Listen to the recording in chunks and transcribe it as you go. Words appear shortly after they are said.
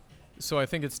So I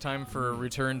think it's time for a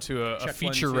return to a Check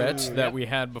featurette that we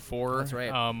had before. That's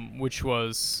right. Which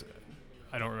was,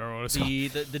 I don't remember what it's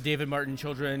called. The David Martin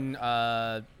children.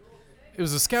 It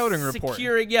was a scouting report.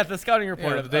 The scouting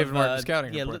report of the David Martin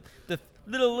scouting report. The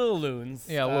little loons.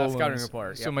 Yeah, little scouting loons.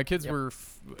 report. So my kids were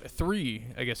 3,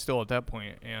 I guess, still at that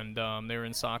point, and they were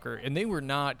in soccer, and they were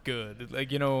not good.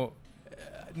 Like,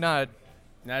 not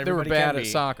they were bad at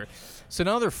soccer. So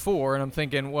now they're 4, and I'm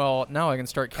thinking, well, now I can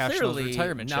start cashing those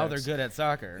retirement checks. Now they're good at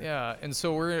soccer. Yeah, and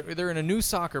so they're in a new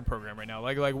soccer program right now.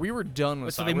 Like we were done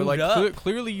with so soccer. They moved up.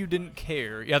 Clearly you didn't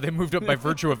care. Yeah, they moved up by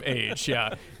virtue of age.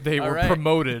 Yeah, they were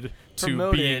promoted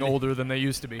to being older than they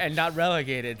used to be, and not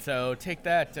relegated. So take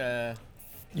that.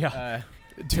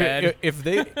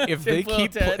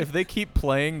 If they keep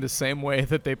playing the same way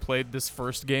that they played this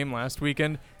first game last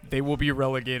weekend, they will be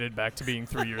relegated back to being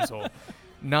 3 years old.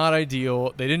 Not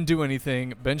ideal. They didn't do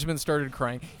anything. Benjamin started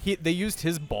crying. They used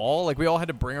his ball. Like, we all had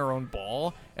to bring our own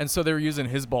ball, and so they were using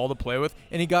his ball to play with.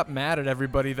 And he got mad at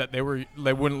everybody that they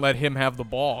wouldn't let him have the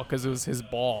ball because it was his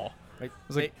ball.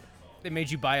 They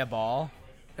made you buy a ball?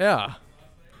 Yeah.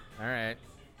 All right.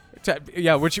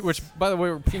 Yeah, which by the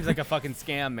way, seems like a fucking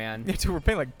scam, man. Yeah, dude, we're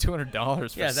paying like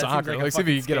 $200 for soccer. Like see if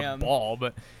you scam. get a ball,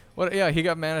 but he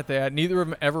got mad at that. Neither of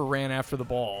them ever ran after the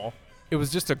ball. It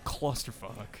was just a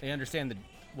clusterfuck. They understand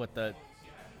what the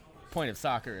point of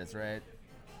soccer is, right?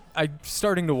 I'm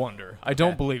starting to wonder. I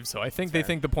don't believe so. I think they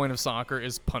think the point of soccer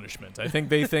is punishment. I think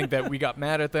they think that we got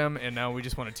mad at them, and now we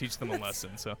just want to teach them a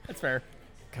lesson. So that's fair.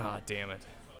 God damn it.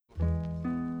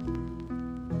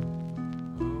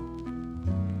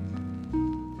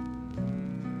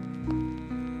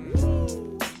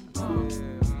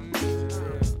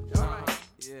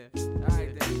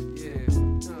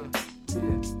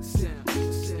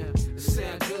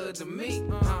 To me,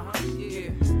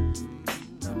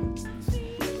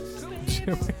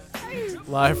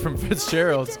 Live from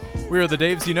Fitzgerald's. We are the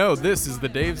Daves you know. This is the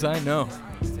Daves I know.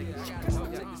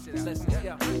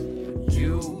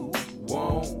 You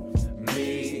want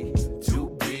me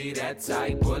to be that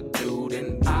type of dude,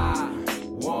 and I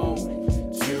want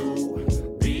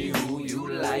to be who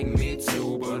you like me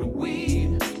to, but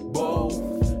we both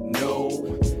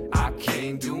know I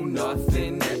can't do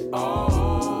nothing at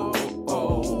all.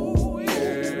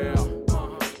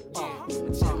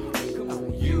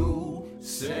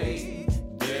 Say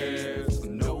there's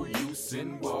no use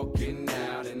in walking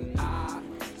out, and I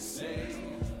say,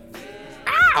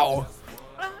 ow!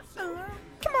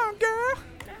 Come on, girl.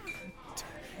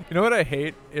 You know what I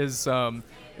hate is this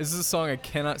is a song I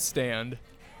cannot stand.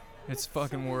 It's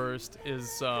fucking worst.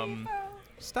 Is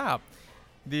stop.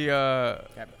 The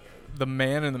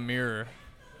Man in the Mirror.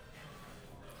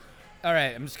 All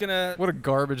right, I'm just gonna. What a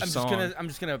garbage song. I'm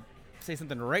just gonna say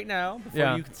something right now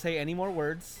before you can say any more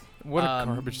words. What a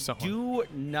garbage song. Do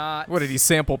not. What, did he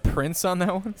sample Prince on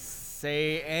that one?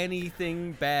 Say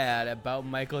anything bad about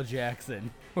Michael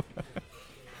Jackson.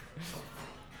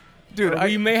 Dude,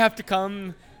 we may have to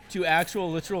come to actual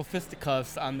literal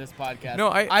fisticuffs on this podcast. No,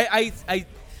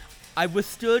 I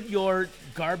withstood your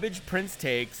garbage Prince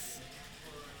takes.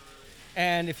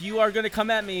 And if you are going to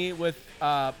come at me with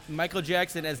Michael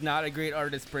Jackson as not a great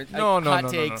artist, hot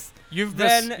takes, you've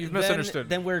misunderstood.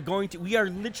 Then we are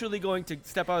literally going to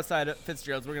step outside of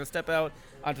Fitzgerald's. We're going to step out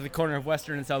onto the corner of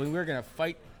Western and Selby. We're going to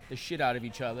fight the shit out of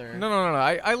each other. No.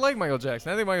 I like Michael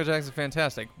Jackson. I think Michael Jackson's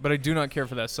fantastic, but I do not care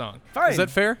for that song. Fine. Is that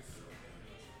fair?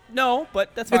 No,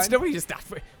 but that's fine.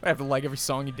 I have to like every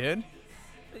song he did.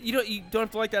 You don't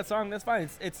have to like that song. That's fine.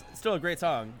 It's still a great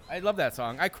song. I love that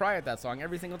song. I cry at that song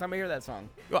every single time I hear that song.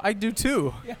 Well, I do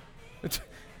too. Yeah. Just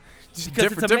it's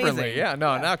amazing. Differently. Yeah,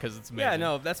 not because it's amazing. Yeah,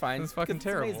 no, that's fine. It's fucking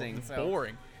terrible. Amazing, it's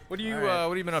boring. What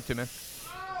have you been up to, man?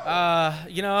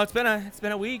 It's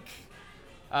been a week.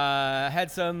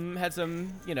 Had some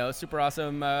super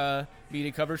awesome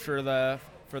media coverage for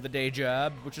the day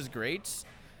job, which is great.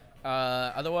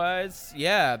 Otherwise,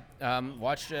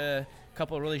 watched a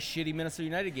couple of really shitty Minnesota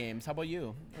United games. How about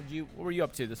you? What were you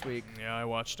up to this week? Yeah, I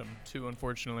watched them too,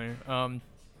 unfortunately.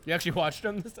 You actually watched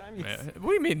them this time? Yeah. What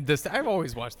do you mean this time? I've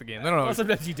always watched the game. I don't know. Well,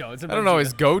 sometimes you don't. I don't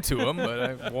always go to them, but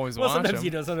I've always watched them. Sometimes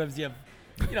you do. Sometimes you have,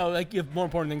 you have more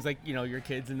important things like, your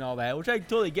kids and all that, which I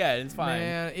totally get. It's fine.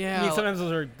 Man, yeah. I mean, sometimes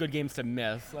those are good games to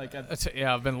miss.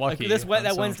 I've been lucky.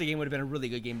 That Wednesday game would have been a really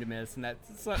good game to miss, and that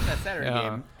Saturday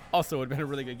game also would have been a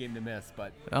really good game to miss.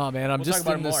 But man, I'm just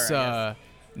in this.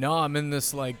 I'm in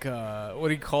this what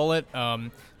do you call it?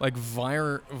 Violent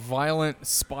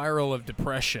spiral of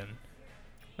depression.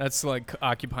 That's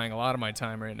occupying a lot of my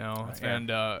time right now.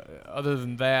 And other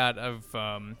than that, I've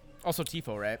also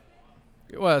tifo, right?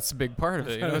 Well, that's a big part of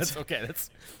it. That's okay. That's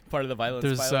part of the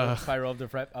violence spiral of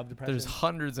depression. There's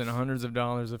hundreds and hundreds of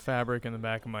dollars of fabric in the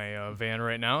back of my van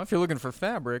right now. If you're looking for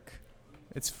fabric,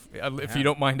 if you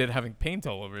don't mind it having paint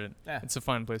all over it, it's a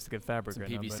fine place to get fabric some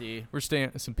right PVC. now. We're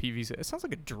staying at some PVC. It sounds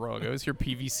like a drug. I always hear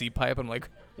PVC pipe. I'm like,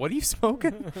 what are you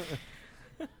smoking?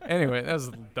 Anyway, that was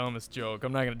the dumbest joke.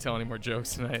 I'm not going to tell any more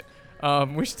jokes tonight.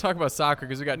 We should talk about soccer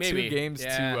because we got 2 games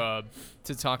to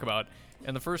talk about.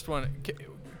 And the first one,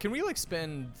 can we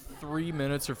spend 3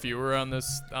 minutes or fewer on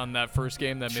that first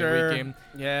game, that midweek game?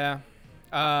 Yeah.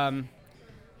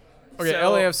 Okay,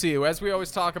 LAFC. As we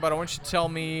always talk about, I want you to tell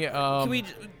me. Can we?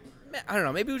 I don't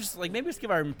know. Maybe we just give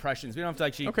our impressions. We don't have to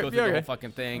actually go through the whole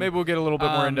fucking thing. Maybe we'll get a little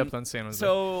bit more in depth on San Jose.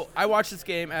 So I watched this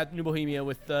game at New Bohemia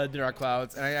with the Dark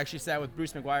Clouds, and I actually sat with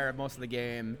Bruce McGuire most of the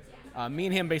game. Me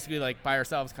and him basically by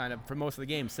ourselves, kind of for most of the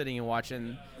game, sitting and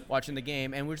watching the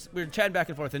game, and we're chatting back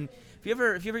and forth. And if you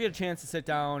ever get a chance to sit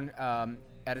down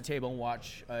at a table and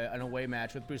watch an away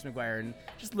match with Bruce McGuire and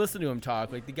just listen to him talk,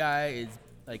 the guy is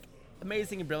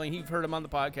amazing and brilliant. You've heard him on the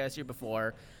podcast here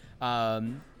before,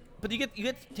 but you get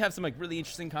to have some really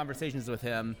interesting conversations with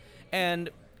him. And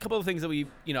a couple of things that we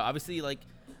obviously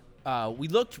we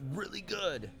looked really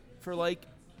good for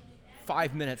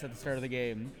 5 minutes at the start of the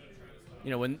game.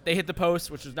 When they hit the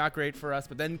post, which was not great for us,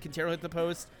 but then Quintero hit the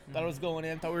post, thought it was going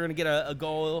in, thought we were going to get a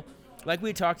goal. Like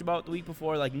we talked about the week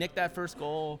before, nick that first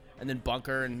goal and then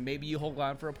bunker, and maybe you hold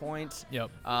on for a point.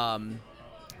 Yep.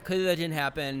 Clearly that didn't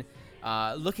happen.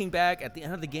 Looking back at the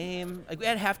end of the game,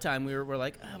 at halftime, we were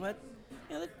like,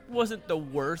 that wasn't the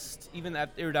worst, even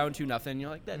that they were down 2-0. You're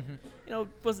like, that,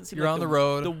 wasn't seem You're like on the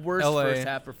road, the worst LA. first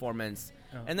half performance.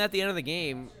 Oh. And at the end of the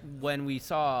game, when we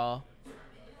saw,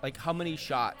 how many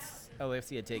shots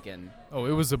LAFC had taken. Oh,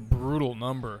 it was a brutal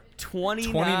number.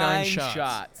 29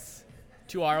 shots.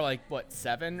 To our,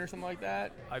 7 or something like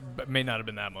that? It may not have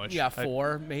been that much. Yeah,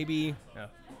 4 maybe.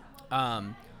 Yeah.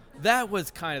 That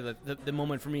was kind of the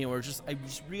moment for me where I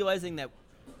was realizing that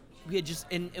we had just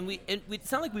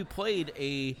it's not like we played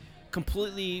a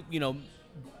completely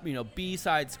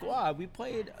B-side squad. We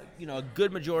played a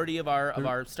good majority of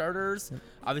our starters.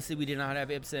 Obviously, we did not have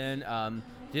Ibsen.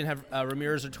 Didn't have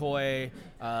Ramirez or Toy.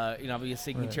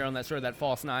 Obviously Quintero on that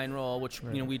false 9 role, which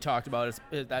we talked about.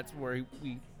 That's where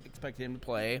we expected him to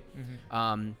play.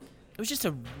 Mm-hmm. It was just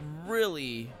a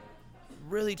really,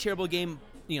 really terrible game.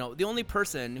 The only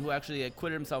person who actually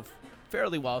acquitted himself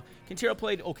fairly well. Quintero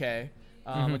played okay.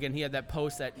 Again, he had that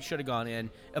post that should have gone in.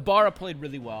 Ibarra played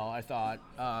really well, I thought.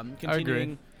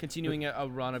 Continuing a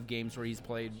run of games where he's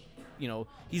played,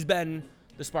 he's been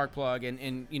the spark plug,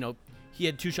 and he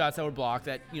had 2 shots that were blocked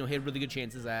that he had really good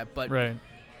chances at. But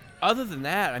other than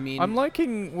that, I'm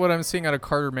liking what I'm seeing out of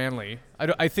Carter Manley.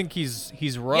 I think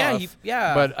he's rough.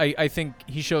 Yeah. But I think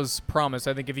he shows promise.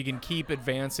 I think if he can keep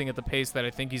advancing at the pace that I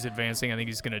think he's advancing, I think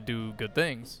he's going to do good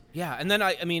things. Yeah, and then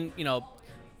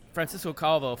Francisco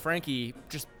Calvo, Frankie,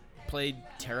 just played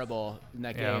terrible in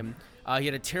that game. He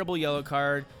had a terrible yellow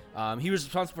card. He was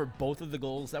responsible for both of the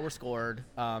goals that were scored,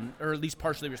 or at least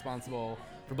partially responsible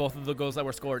for both of the goals that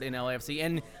were scored in LAFC.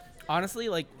 And honestly,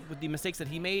 with the mistakes that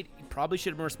he made, he probably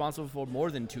should have been responsible for more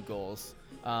than 2 goals.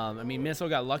 Minnesota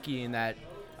got lucky in that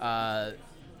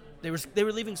they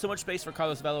were leaving so much space for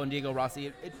Carlos Velo and Diego Rossi.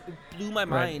 It blew my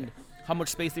mind how much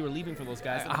space they were leaving for those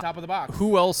guys at the top of the box.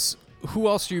 Who else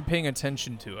are you paying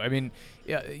attention to?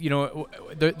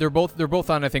 They're both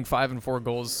on, I think, 5 and 4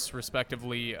 goals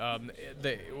respectively.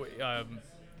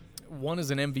 One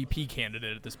is an MVP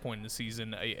candidate at this point in the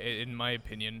season, in my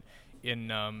opinion,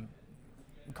 in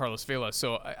Carlos Vela.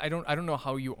 So I don't know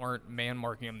how you aren't man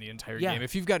marking him the entire game.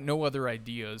 If you've got no other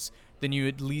ideas, then you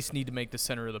at least need to make the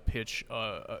center of the pitch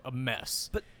a mess.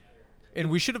 And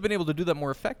we should have been able to do that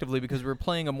more effectively because we were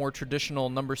playing a more traditional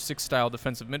number 6 style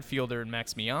defensive midfielder in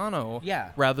Maximiano.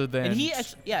 Rather than. And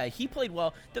he played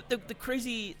well. The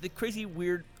crazy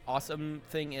weird awesome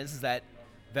thing is that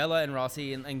Vela and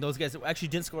Rossi and those guys actually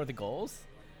didn't score the goals.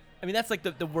 That's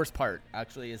the worst part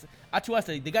actually is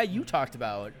Atuesta, the guy you talked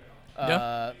about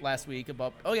last week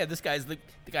about this guy's the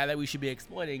guy that we should be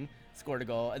exploiting, scored a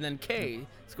goal, and then Kay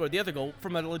scored the other goal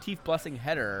from a Latif Blessing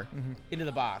header into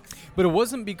the box. But it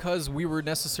wasn't because we were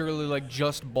necessarily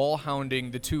just ball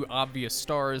hounding the 2 obvious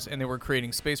stars and they were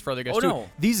creating space for other guys too. No.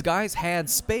 These guys had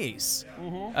space.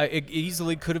 It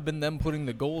easily could have been them putting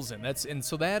the goals in.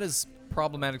 So that is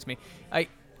problematic to me.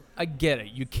 I get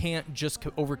it. You can't just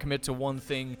overcommit to one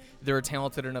thing. They're a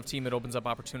talented enough team. It opens up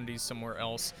opportunities somewhere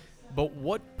else. But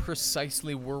what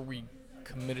precisely were we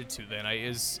committed to then?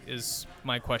 Is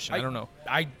my question. I don't know.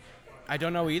 I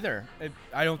don't know either.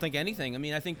 I don't think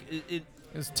anything. I think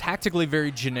It was tactically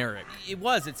very generic. It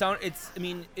was. It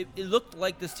looked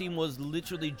like this team was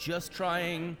literally just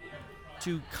trying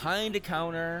to kind of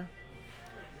counter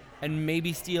and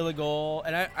maybe steal a goal.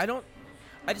 And I don't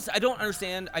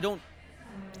understand.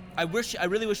 I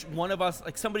really wish one of us,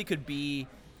 like somebody could be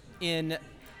in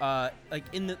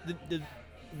the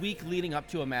week leading up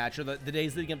to a match or the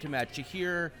days leading up to a match to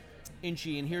hear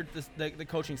Inchy and hear the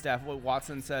coaching staff, what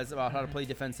Watson says about how to play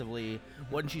defensively,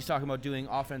 what she's talking about doing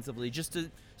offensively,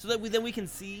 so that we can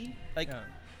see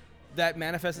that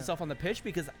manifests itself on the pitch,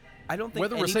 because I don't think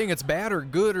whether we're saying it's bad or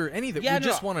good or anything, we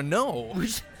just want to know.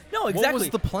 No, exactly. What was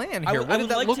the plan here? What did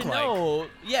that look like?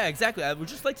 Yeah, exactly. I would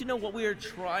just like to know what we are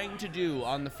trying to do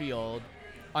on the field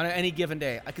on any given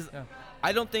day, because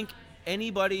I don't think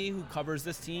anybody who covers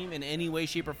this team in any way,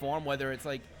 shape, or form, whether it's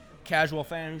like casual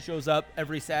fan who shows up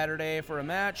every Saturday for a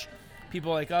match,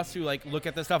 people like us who like look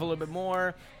at this stuff a little bit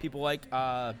more, people like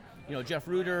Jeff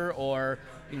Reuter, or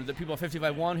the people at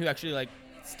 55-1 who actually like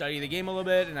study the game a little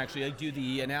bit and actually like do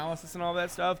the analysis and all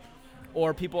that stuff,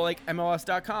 or people like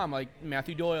MLS.com, like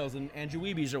Matthew Doyle's and Andrew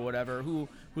Weeby's or whatever, who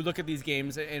look at these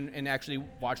games and actually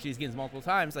watch these games multiple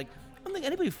times. Like, I don't think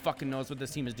anybody fucking knows what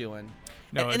this team is doing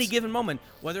at any given moment,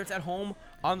 whether it's at home,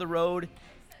 on the road.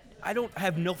 I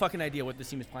have no fucking idea what this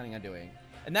team is planning on doing,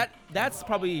 and that's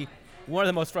probably one of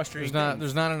the most frustrating things.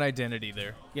 There's not an identity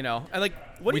there. And like,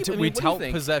 what do you we tout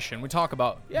think? possession. We talk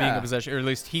about being a possession, or at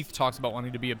least Heath talks about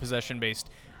wanting to be a possession-based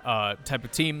type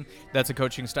of team. That's a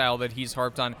coaching style that he's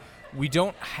harped on. We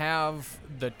don't have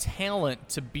the talent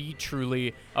to be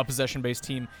truly a possession-based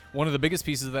team. One of the biggest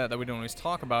pieces of that we don't always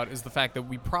talk about is the fact that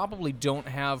we probably don't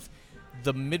have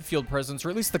the midfield presence, or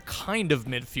at least the kind of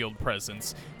midfield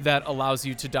presence that allows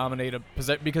you to dominate a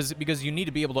possession, because you need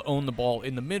to be able to own the ball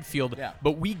in the midfield. Yeah.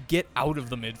 But we get out of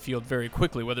the midfield very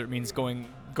quickly, whether it means going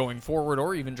forward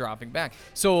or even dropping back.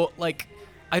 So, like,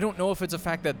 I don't know if it's a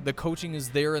fact that the coaching is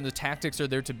there and the tactics are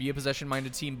there to be a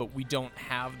possession-minded team, but we don't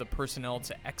have the personnel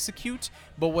to execute.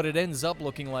 But what it ends up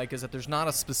looking like is that there's not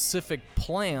a specific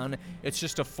plan. It's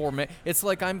just a format. It's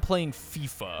like I'm playing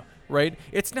FIFA, right?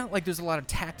 It's not like there's a lot of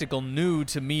tactical new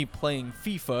to me playing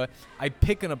FIFA. I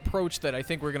pick an approach that I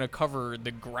think we're going to cover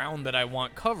the ground that I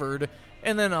want covered,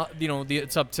 and then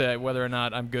it's up to whether or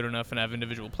not I'm good enough and have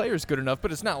individual players good enough.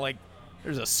 But it's not like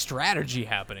there's a strategy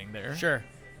happening there. Sure.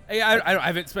 I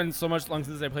haven't spent so much long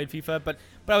since I played FIFA, but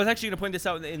I was actually going to point this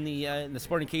out in the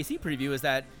Sporting KC preview, is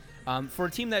that for a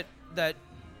team that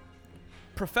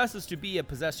professes to be a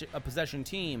possession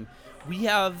team, we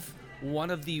have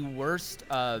one of the worst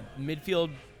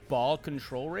midfield ball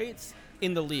control rates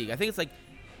in the league. I think it's like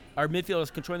our midfield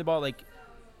is controlling the ball like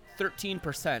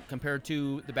 13% compared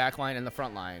to the back line and the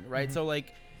front line, right? Mm-hmm. So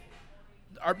like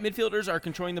our midfielders are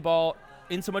controlling the ball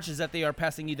in so much as that they are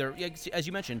passing either, as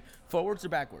you mentioned, forwards or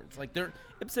backwards. Like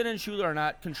Ibsen and Schuler are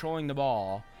not controlling the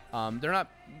ball. They're not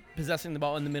possessing the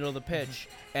ball in the middle of the pitch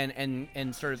and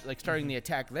sort of like starting the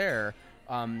attack there.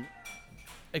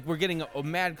 Like we're getting a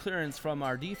mad clearance from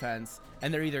our defense,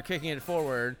 and they're either kicking it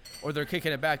forward or they're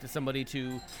kicking it back to somebody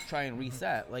to try and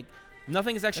reset. Like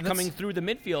nothing is actually coming through the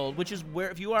midfield, which is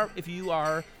where if you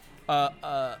are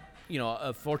a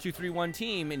 4-2-3-1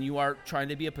 team and you are trying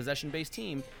to be a possession-based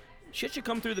team, shit should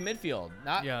come through the midfield.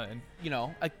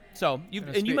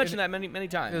 You mentioned that many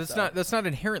times. That's not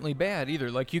inherently bad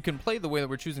either. Like you can play the way that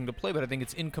we're choosing to play, but I think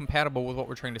it's incompatible with what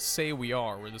we're trying to say we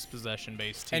are. We're this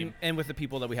possession-based team, and with the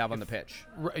people that we have on the pitch.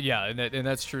 Yeah, and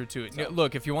that's true too. So.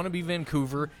 Look, if you want to be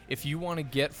Vancouver, if you want to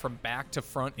get from back to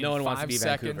front in 5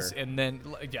 seconds, and then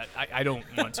I don't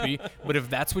want to be, but if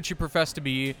that's what you profess to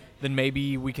be, then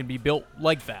maybe we can be built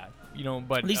like that.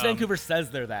 But at least Vancouver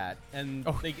says they're that, and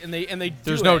they do.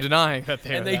 There's no denying that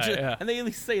they are that. And they at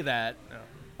least say that.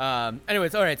 Yeah.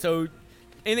 Anyways, all right. So,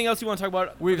 anything else you want to talk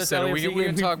about? We've said it. We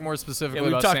can talk more specifically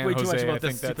about San Jose. We've talked way too much about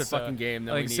this stupid fucking game.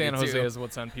 I think San Jose is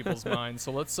what's on people's minds.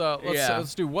 So let's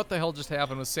do what the hell just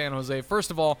happened with San Jose.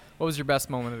 First of all, what was your best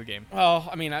moment of the game? Well,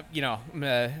 I mean, I'm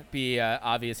gonna be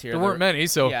obvious here. There weren't many,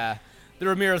 so yeah, the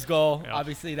Ramirez goal,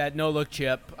 obviously that no-look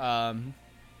chip.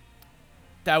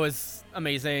 That was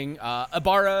amazing.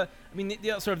 Ibarra, I mean,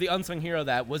 sort of the unsung hero of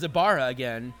that was Ibarra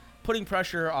again, putting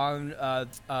pressure on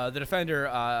the defender,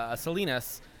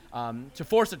 Salinas, to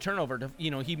force a turnover.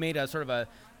 He made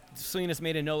Salinas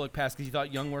made a no-look pass because he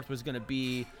thought Youngworth was going to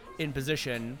be in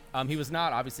position. He was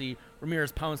not, obviously.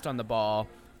 Ramirez pounced on the ball.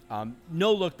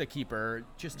 No-look the keeper,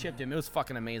 just chipped him. It was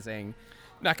fucking amazing.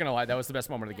 Not going to lie, that was the best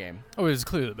moment of the game. Oh, it was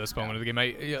clearly the best moment of the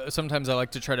game. Sometimes I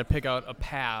like to try to pick out a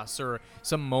pass or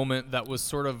some moment that was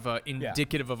sort of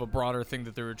indicative of a broader thing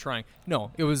that they were trying.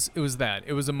 No, it was that.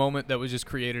 It was a moment that was just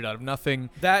created out of nothing,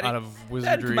 out of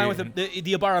wizardry. That combined with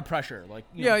the Ibarra pressure. Like,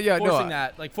 forcing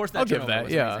that I'll turnover give that,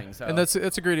 was amazing. So. And that's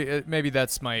a great, maybe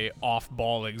that's my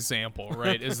off-ball example,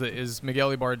 right, is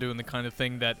Miguel Ibarra doing the kind of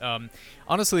thing that,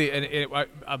 honestly, and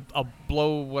I'll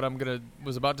blow what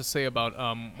was about to say about,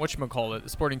 whatchamacallit,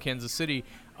 Sporting Kansas City.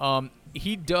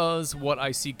 He does what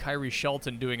I see Kyrie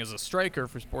Shelton doing as a striker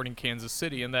for Sporting Kansas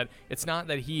City, and that it's not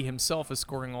that he himself is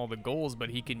scoring all the goals, but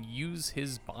he can use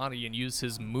his body and use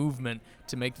his movement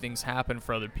to make things happen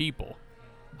for other people.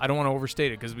 I don't want to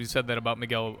overstate it because we said that about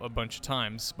Miguel a bunch of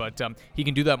times, but he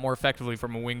can do that more effectively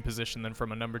from a wing position than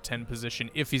from a number 10 position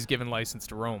if he's given license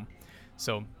to roam.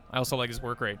 So I also like his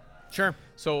work rate. Sure.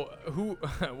 So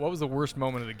what was the worst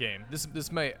moment of the game? This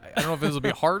may, I don't know if this will be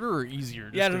harder or easier.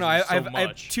 I don't know. I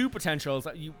have two potentials.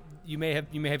 You may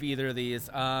have either of these.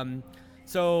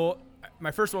 So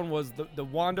my first one was the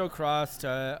Wando cross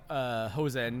to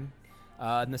Hosen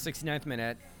in the 69th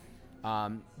minute.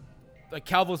 Like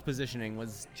Calvo's positioning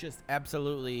was just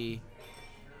absolutely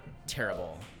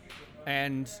terrible,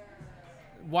 and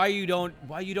why you don't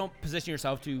position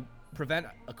yourself to prevent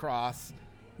a cross,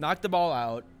 knock the ball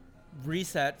out,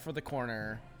 reset for the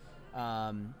corner.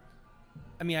 I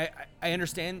mean, I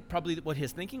understand probably what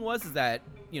his thinking was, is that,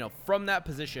 from that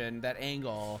position, that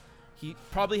angle, he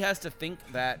probably has to think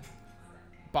that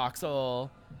Boxall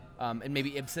and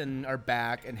maybe Ibsen are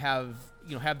back and have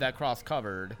that cross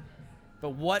covered. But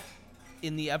what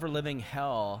in the ever-living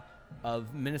hell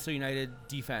of Minnesota United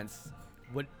defense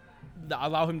would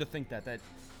allow him to think that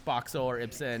Boxall or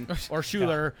Ibsen or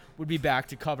Schuler would be back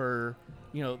to cover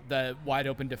the wide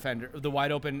open defender, the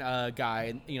wide open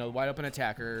guy, wide open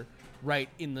attacker right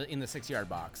in the 6-yard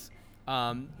box.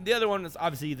 The other one was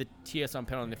obviously the TSM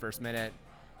penalty in the first minute.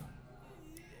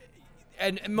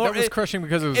 And more, that was crushing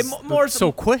because it was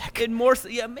so quick. And more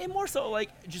so like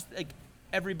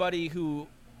everybody who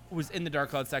was in the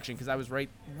dark cloud section, because I was right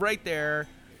there.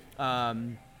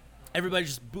 Everybody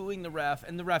just booing the ref,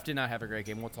 and the ref did not have a great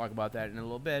game. We'll talk about that in a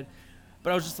little bit.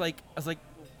 But I was like,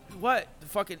 what? The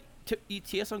fucking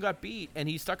TSM got beat, and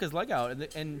he stuck his leg out.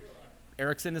 And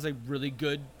Eriksson is a really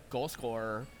good goal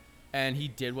scorer, and he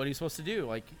did what he's supposed to do.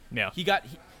 Like, he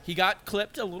got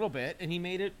clipped a little bit, and he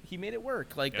made it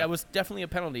work. Like, that was definitely a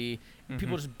penalty. Mm-hmm.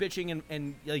 People just bitching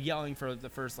and yelling for the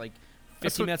first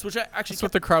 15 minutes, which that's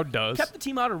what the crowd does. Kept the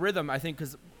team out of rhythm, I think,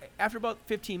 because after about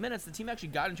 15 minutes, the team actually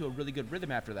got into a really good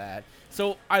rhythm after that.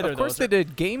 So of course they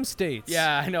did. Game states.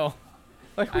 Yeah, I know.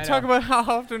 Like we talk about, how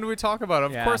often do we talk about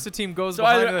it? Of course the team goes so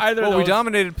behind. We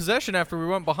dominated possession after we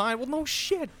went behind. Well, no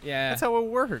shit. Yeah. That's how it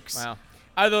works. Wow.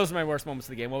 Those are my worst moments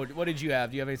of the game. What did you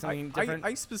have? Do you have something different?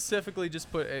 I specifically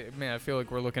just put. Man, I feel like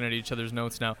we're looking at each other's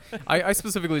notes now. I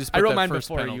specifically just put I wrote that mine first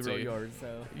before penalty. you wrote yours,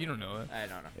 so you don't know it. I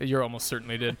don't know. You almost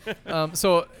certainly did.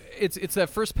 So it's that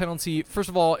first penalty. First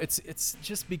of all, it's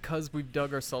just because we've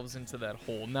dug ourselves into that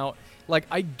hole. Now,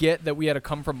 I get that we had a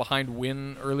come from behind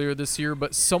win earlier this year,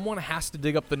 but someone has to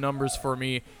dig up the numbers for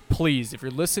me, please. If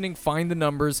you're listening, find the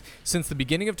numbers since the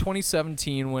beginning of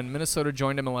 2017 when Minnesota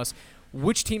joined MLS.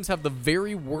 Which teams have the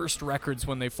very worst records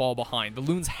when they fall behind? The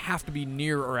Loons have to be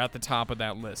near or at the top of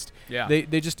that list. Yeah.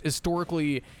 They just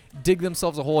historically dig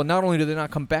themselves a hole, and not only do they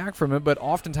not come back from it, but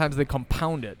oftentimes they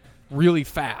compound it really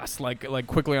fast, like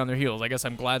quickly on their heels. I guess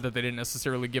I'm glad that they didn't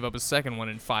necessarily give up a second one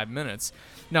in 5 minutes.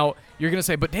 Now, you're going to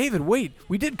say, but David, wait,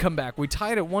 we did come back. We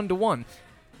tied it 1-1.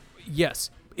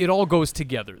 Yes, it all goes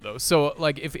together, though. So,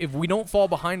 if we don't fall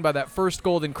behind by that first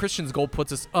goal, then Christian's goal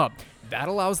puts us up. That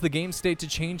allows the game state to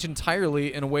change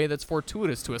entirely in a way that's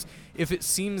fortuitous to us. If it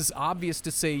seems obvious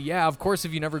to say, yeah, of course,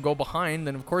 if you never go behind,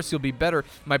 then of course you'll be better.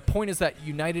 My point is that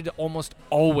United almost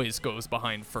always goes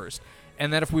behind first.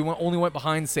 And that if we only went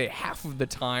behind, say, half of the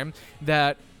time,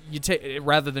 that you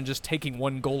rather than just taking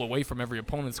one goal away from every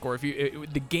opponent's score,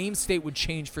 the game state would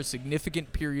change for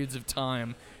significant periods of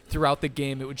time throughout the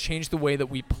game. It would change the way that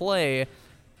we play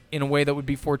in a way that would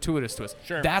be fortuitous to us.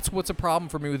 Sure. That's what's a problem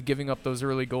for me with giving up those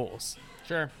early goals.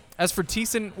 Sure. As for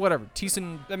Thiessen, whatever.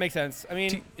 Thiessen... That makes sense. I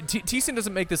mean... Thiessen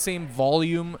doesn't make the same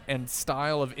volume and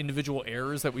style of individual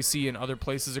errors that we see in other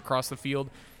places across the field.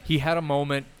 He had a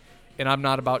moment, and I'm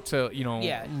not about to,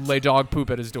 lay dog poop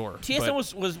at his door.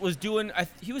 Thiessen was doing...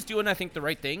 he was doing, I think, the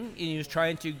right thing. And he was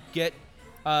trying to get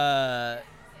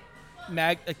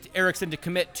Eriksson to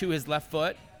commit to his left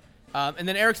foot. And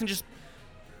then Eriksson just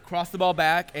crossed the ball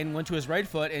back and went to his right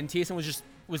foot, and Thiessen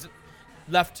was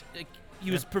left. He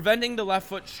was preventing the left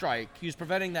foot strike. He was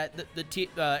preventing that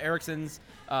Eriksson's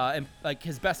and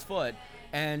his best foot,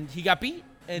 and he got beat.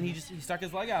 and he stuck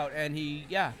his leg out, and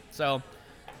so,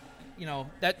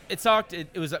 that it sucked.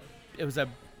 It was a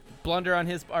blunder on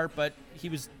his part, but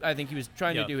I think he was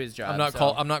trying to do his job.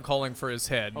 I'm not calling for his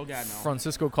head. Oh God, no.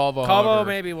 Francisco Calvo. Calvo,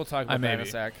 maybe we'll talk about that in a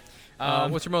sec.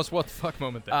 What's your most what the fuck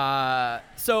moment then?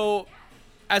 So,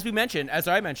 as I mentioned,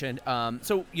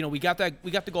 we got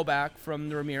the goal back from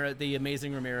the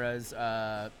amazing Ramirez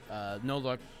no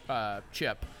look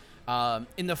chip.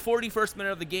 In the 41st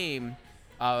minute of the game,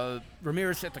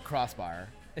 Ramirez hit the crossbar.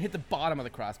 It hit the bottom of the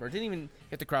crossbar. It didn't even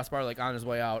hit the crossbar like on his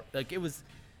way out. Like it was,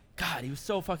 God, he was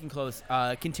so fucking close.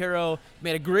 Quintero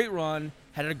made a great run,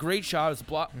 had a great shot. It was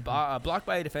blocked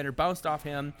by a defender, bounced off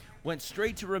him, went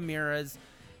straight to Ramirez.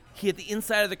 He hit the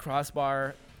inside of the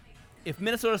crossbar. If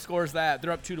Minnesota scores that,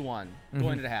 they're up 2-1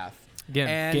 going into half.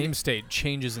 Again, game state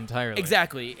changes entirely.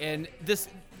 Exactly, and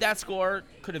that score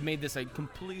could have made this a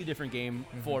completely different game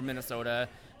for Minnesota.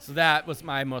 So that was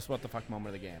my most what the fuck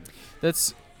moment of the game.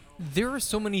 There are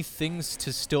so many things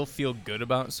to still feel good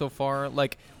about so far.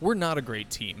 Like, we're not a great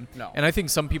team. No. And I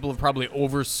think some people have probably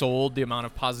oversold the amount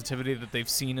of positivity that they've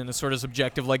seen in a sort of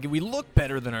subjective, like, we look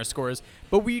better than our scores,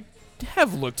 but we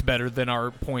have looked better than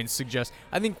our points suggest.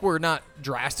 I think we're not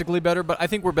drastically better, but I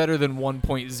think we're better than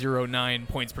 1.09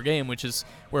 points per game, which is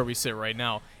where we sit right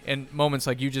now. And moments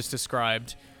like you just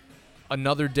described,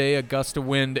 another day, a gust of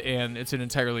wind, and it's an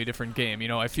entirely different game.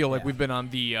 I feel like we've been on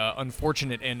the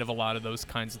unfortunate end of a lot of those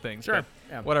kinds of things. Sure.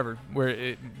 But whatever.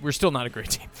 We're still not a great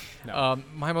team. No.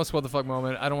 My most what the fuck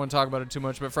moment, I don't want to talk about it too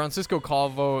much, but Francisco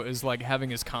Calvo is like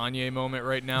having his Kanye moment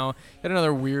right now. He had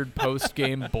another weird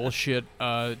post-game bullshit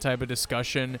type of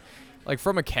discussion. Like,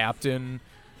 from a captain,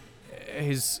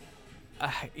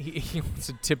 he wants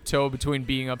to tiptoe between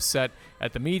being upset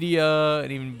at the media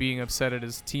and even being upset at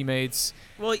his teammates.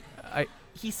 Well,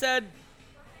 he said,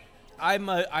 I'm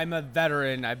a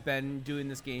veteran. I've been doing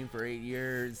this game for 8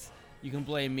 years. You can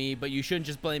blame me, but you shouldn't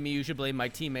just blame me. You should blame my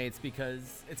teammates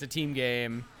because it's a team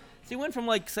game. So he went from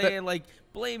saying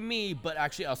blame me, but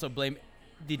actually also blame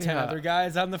the 10 other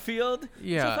guys on the field.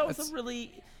 Yeah. So that was a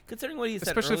really, considering what he said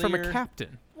especially earlier, from a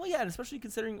captain. Well, yeah, and especially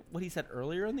considering what he said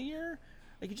earlier in the year.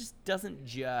 Like, it just doesn't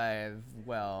jive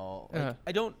well. Like,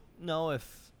 I don't know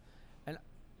if, and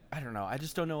I don't know. I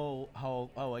just don't know how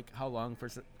long for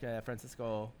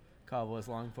Francisco Calvo is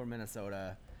long for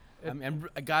Minnesota.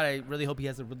 I really hope he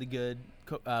has a really good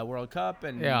World Cup.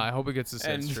 And I hope he gets his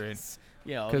head straight.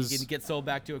 He can get sold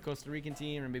back to a Costa Rican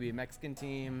team or maybe a Mexican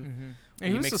team.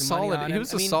 He was a solid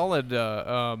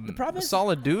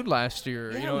dude last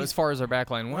year. Yeah, as far as our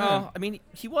backline went. Well, I mean,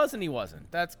 he was and he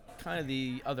wasn't. That's kind of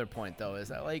the other point, though, is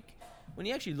that like when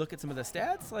you actually look at some of the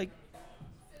stats, like,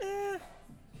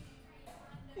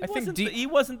 he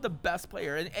wasn't the best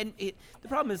player. And the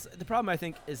problem I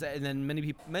think is that, and then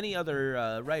many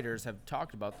other writers have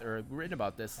talked about or written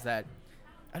about this, is that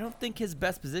I don't think his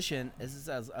best position is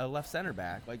as a left center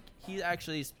back. Like, he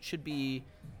actually should be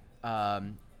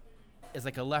as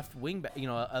like a left wing back,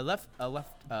 a left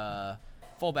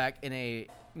fullback in a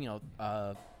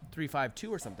 3-5-2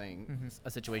 or something,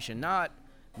 a situation. Not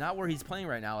where he's playing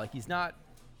right now. Like, he's not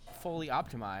fully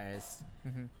optimized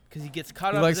because he gets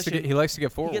caught out of position. He likes to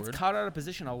get forward. He gets caught out of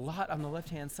position a lot on the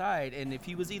left-hand side, and if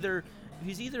he's either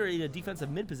in a defensive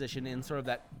mid position in sort of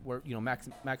that where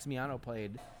Maximiano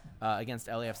played against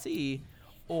LAFC,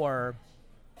 or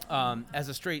as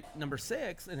a straight number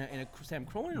 6 in a Sam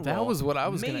Cronin role. That was what I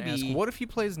was going to ask. What if he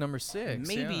plays number 6?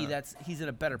 Maybe he's in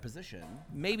a better position.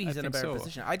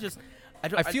 Position.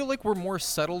 I feel like we're more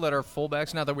settled at our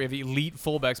fullbacks now that we have elite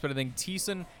fullbacks, but I think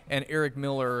Thiessen and Eric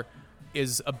Miller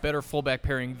is a better fullback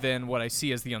pairing than what I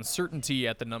see as the uncertainty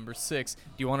at the number 6. Do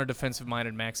you want a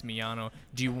defensive-minded Maximiano?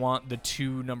 Do you want the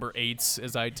 2 number 8s,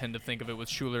 as I tend to think of it with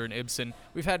Schuler and Ibsen?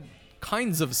 We've had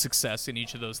kinds of success in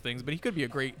each of those things, but he could be a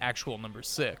great actual number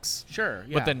 6. Sure,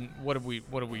 yeah. But then what have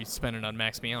we spent it on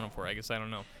Maximiano for? I guess I don't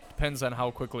know. Depends on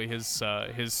how quickly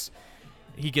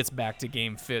he gets back to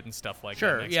game fit and stuff like that.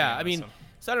 Sure, yeah. I mean,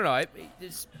 so I don't know.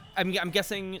 I'm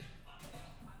guessing.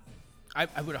 I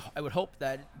would hope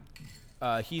that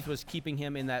Heath was keeping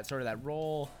him in that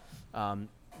role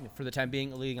for the time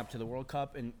being, leading up to the World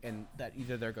Cup, and that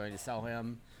either they're going to sell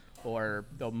him or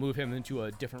they'll move him into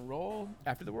a different role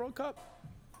after the World Cup.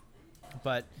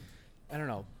 But I don't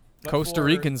know. Costa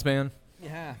Ricans, man.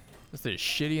 Yeah. That's a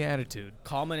shitty attitude.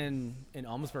 Coleman and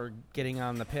Elmsberg getting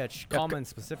on the pitch. Coleman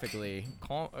specifically.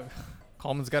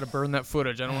 Coleman's got to burn that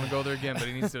footage. I don't want to go there again, but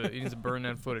he needs to burn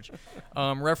that footage.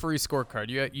 Referee scorecard.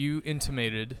 You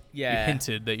intimated. Yeah. You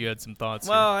hinted that you had some thoughts.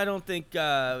 Well, I don't think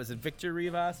was it Victor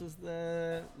Rivas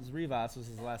Rivas was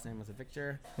his last name. Was it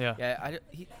Victor? Yeah. Yeah.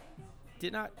 He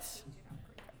did not.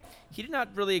 he did not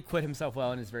really acquit himself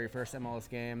well in his very first MLS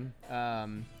game.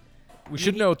 We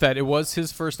should note that it was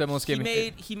his first MLS game.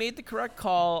 He made the correct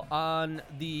call on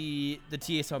the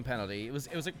TSM penalty. It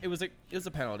was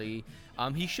a penalty.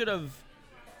 He should have.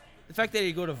 The fact that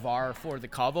he go to VAR for the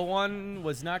Calvo one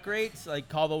was not great. Like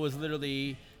Calvo was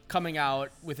literally coming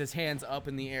out with his hands up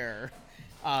in the air.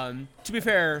 To be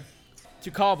fair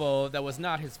to Calvo, that was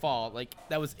not his fault. Like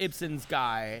that was Ibsen's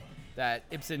guy that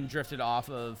Ibsen drifted off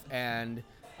of and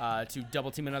to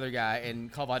double team another guy,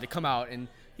 and Calvo had to come out, and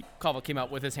Calvo came out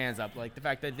with his hands up. Like the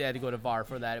fact that they had to go to VAR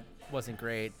for that wasn't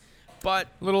great. But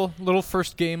little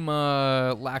first game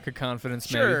lack of confidence.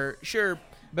 Sure.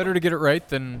 Better to get it right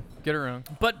than get it wrong.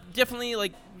 But definitely,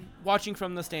 like, watching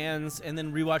from the stands and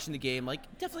then rewatching the game, like,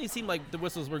 definitely seemed like the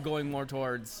whistles were going more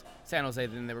towards San Jose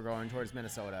than they were going towards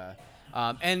Minnesota.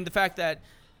 And the fact that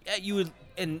you would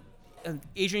and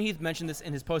Adrian Heath mentioned this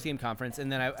in his post-game conference, and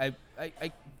then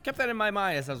I kept that in my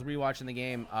mind as I was rewatching the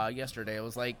game yesterday. It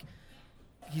was like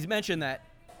he's mentioned that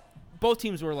both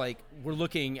teams were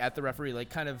looking at the referee like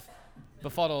kind of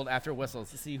befuddled after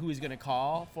whistles to see who he's going to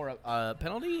call for a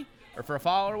penalty or for a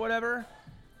foul or whatever.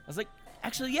 I was like,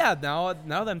 actually, yeah, now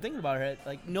that I'm thinking about it,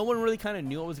 like no one really kind of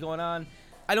knew what was going on.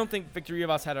 I don't think Victor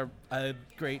Rivas had a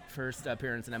great first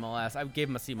appearance in MLS. I gave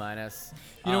him a C-. You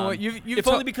know what? If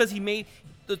only because he made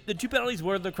the two penalties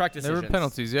were the correct decisions. They were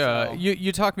penalties, yeah. So.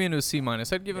 You talked me into a C-.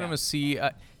 I'd given him a C.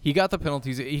 He got the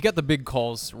penalties. He got the big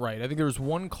calls right. I think there was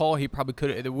one call he probably could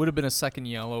have. It would have been a second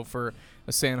yellow for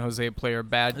a San Jose player.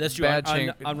 Bad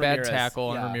tackle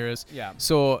on Ramirez. Yeah.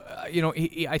 So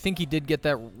I think he did get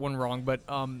that one wrong, but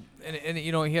and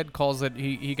he had calls that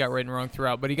he got right and wrong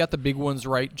throughout, but he got the big ones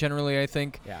right generally, I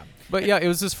think. Yeah. But yeah, it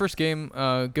was his first game.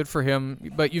 Good for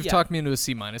him. But you've talked me into a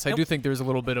C-. I do think there's a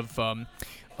little bit of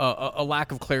a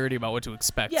lack of clarity about what to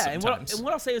expect. Yeah, sometimes. and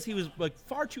what I'll say is he was like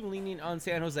far too lenient on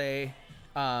San Jose,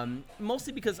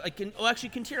 mostly because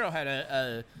Quintero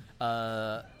had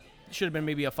should have been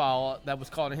maybe a foul that was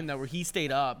called on him where he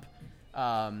stayed up,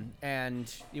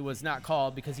 and it was not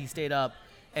called because he stayed up,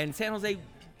 and San Jose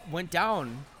went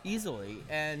down easily,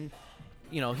 and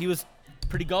he was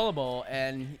pretty gullible,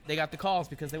 and they got the calls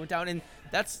because they went down, and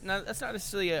that's not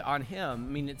necessarily on him.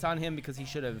 I mean, it's on him because he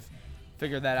should have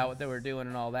figured that out what they were doing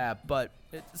and all that, but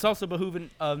it's also behooving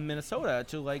of Minnesota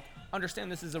to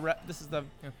understand this is the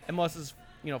MLS's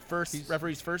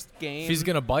referee's first game. If he's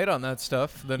gonna bite on that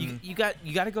stuff, then you got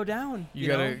to go down. You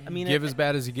gotta give as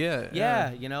bad as you get.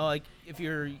 Yeah, if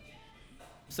you're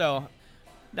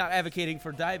not advocating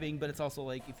for diving, but it's also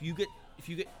like if you get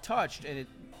touched and it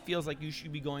feels like you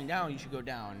should be going down, you should go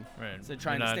down. Right. So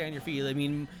trying to stay on your feet. I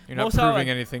mean, you're not proving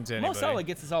anything to anybody. Mo Salah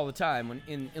gets this all the time when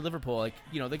in Liverpool.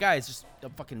 The guy is just a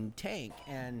fucking tank,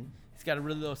 and he's got a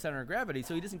really low center of gravity,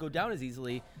 so he doesn't go down as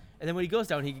easily. And then when he goes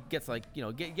down, he gets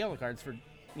get yellow cards for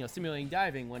simulating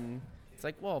diving. When it's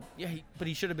like, well, yeah, but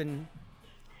he should have been.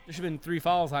 There should have been 3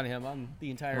 fouls on him on the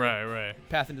entire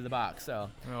path into the box. So.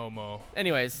 Oh, Mo.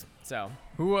 Anyways, so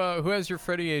who has your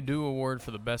Freddie Adu award for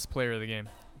the best player of the game?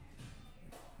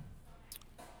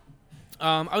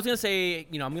 I was gonna say,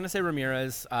 I'm gonna say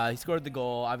Ramirez. He scored the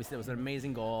goal. Obviously, it was an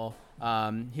amazing goal.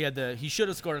 He should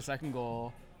have scored a second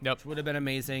goal. Yep. Which would have been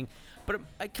amazing. But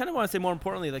I kind of want to say more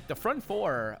importantly, like the front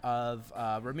four of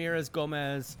Ramirez,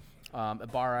 Gomez,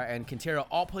 Ibarra, and Quintero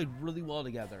all played really well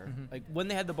together. Mm-hmm. Like when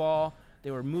they had the ball, they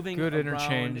were moving good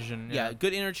around. Interchange.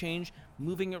 Good interchange,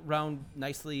 moving around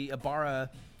nicely. Ibarra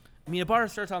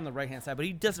starts on the right-hand side, but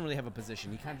he doesn't really have a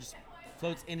position. He kind of just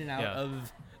floats in and out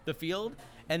of the field.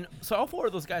 And so all 4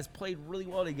 of those guys played really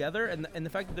well together, and the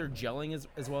fact that they're gelling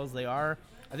as well as they are,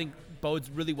 I think bodes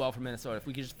really well for Minnesota. If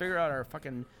we could just figure out our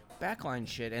fucking backline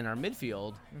shit and our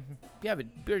midfield,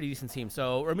 but be a decent team.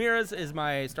 So Ramirez is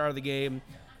my star of the game,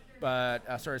 but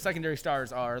secondary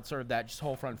stars are sort of that just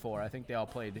whole front 4. I think they all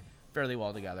played fairly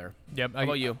well together. Yep. How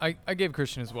about you? I gave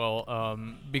Christian as well,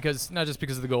 because not just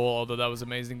because of the goal, although that was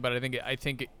amazing, but I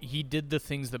think he did the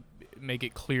things that make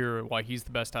it clear why he's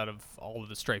the best out of all of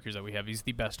the strikers that we have. He's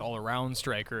the best all-around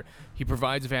striker. He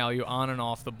provides value on and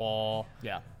off the ball.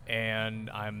 Yeah. And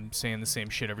I'm saying the same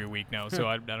shit every week now, so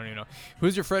I don't even know.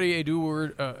 Who's your Freddie Adu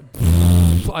award?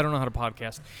 I don't know how to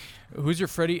podcast. Who's your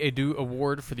Freddie Adu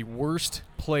award for the worst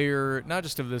player, not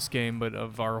just of this game, but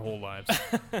of our whole lives?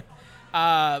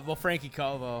 Well, Frankie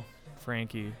Calvo.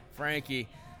 Frankie.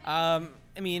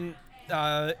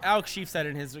 Alex Sheaf said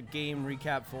in his game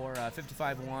recap for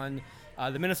 55-1,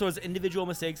 the Minnesota's individual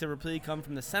mistakes have repeatedly come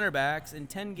from the center backs. In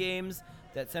 10 games,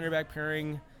 that center back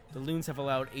pairing, the Loons have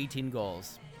allowed 18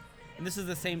 goals. And this is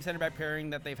the same center back pairing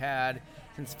that they've had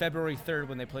since February 3rd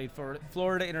when they played for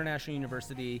Florida International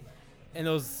University And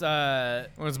those well,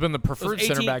 it's been the preferred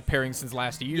 18 center back pairing since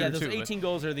last year. Yeah, those too, 18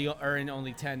 goals are in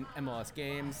only 10 MLS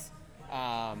games.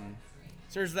 So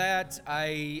there's that.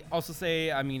 I also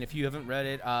say, I mean, if you haven't read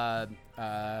it,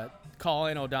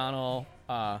 Colin O'Donnell,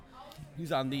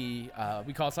 he's on the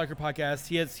We Call It Soccer podcast.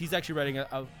 He's actually writing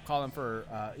a column for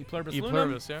E Pluribus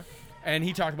Lunum. Yeah. And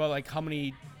he talked about like how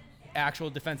many actual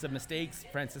defensive mistakes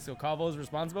Francisco Calvo is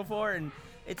responsible for, and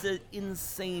it's an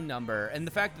insane number. And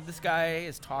the fact that this guy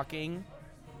is talking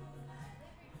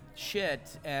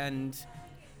shit and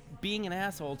being an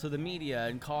asshole to the media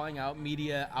and calling out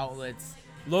media outlets,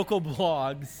 local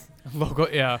blogs.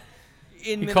 Yeah.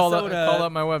 In he Minnesota. Called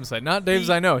out my website. Not Dave's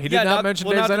I Know. He did not mention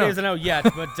Dave's I Know. Not Dave's I Know yet,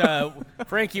 but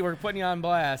Frankie, we're putting you on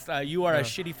blast. You are a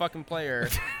shitty fucking player.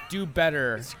 Do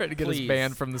better. He's trying to get please. us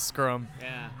banned from the scrum.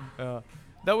 Yeah.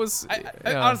 That was...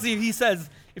 I honestly,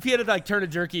 if he had to like turn a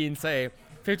jerky and say,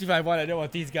 55-1, I don't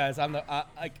want these guys on the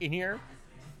like in here,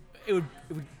 it would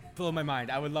blow my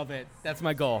mind. I would love it. That's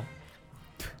my goal.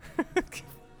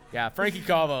 Yeah, Frankie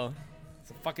Calvo.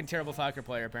 He's a fucking terrible soccer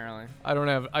player, apparently. I don't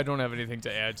have anything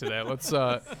to add to that.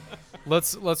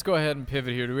 Let's go ahead and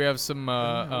pivot here. Do we have some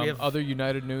other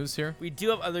United news here? We do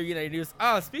have other United news.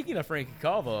 Speaking of Frankie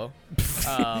Calvo,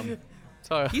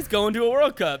 he's going to a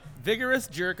World Cup. Vigorous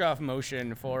jerk-off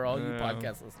motion for all you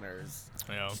podcast listeners.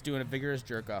 Yeah. Just doing a vigorous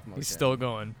jerk-off motion. He's still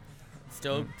going.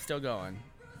 Still going.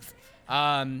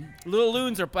 Little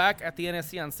Loons are back at the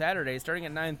NSC on Saturday, starting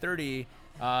at 9:30.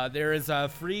 There is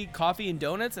free coffee and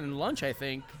donuts and lunch, I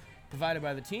think, provided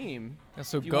by the team. Yeah,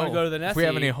 so if you want to go to the Nessie. If we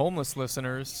have any homeless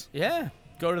listeners. Yeah,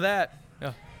 go to that.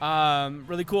 Yeah.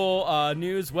 Really cool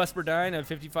news. Wes Burdine of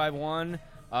 55-1,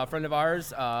 a friend of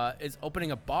ours, is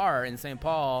opening a bar in St.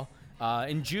 Paul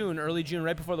in June, early June,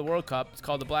 right before the World Cup. It's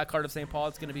called the Black Heart of St. Paul.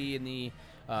 It's going to be in the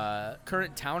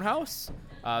current townhouse.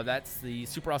 That's the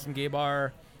super awesome gay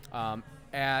bar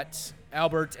at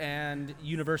Albert and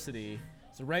University.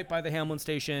 So right by the Hamlin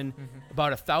station,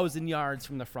 about 1,000 yards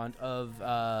from the front of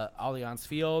Allianz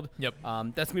Field. Yep.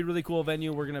 That's going to be a really cool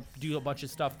venue. We're going to do a bunch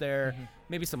of stuff there.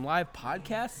 Maybe some live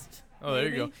podcasts. Oh, there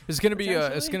you go. It's going to be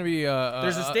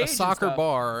There's a stage soccer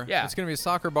bar. Yeah. It's going to be a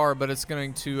soccer bar, but it's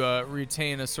going to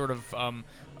retain a sort of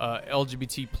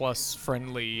LGBT plus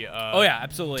friendly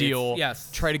absolutely. deal. Yes.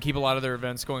 Try to keep a lot of their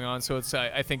events going on, so it's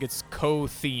I think it's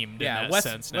co-themed in that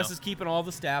sense now. Wes is keeping all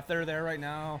the staff that are there right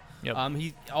now. Yep.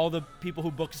 All the people who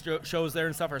book shows there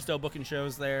and stuff are still booking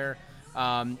shows there.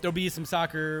 There'll be some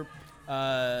soccer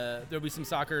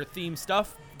themed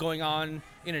stuff going on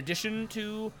in addition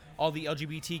to all the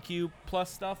LGBTQ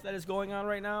plus stuff that is going on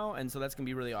right now, and so that's gonna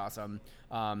be really awesome.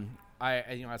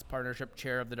 As partnership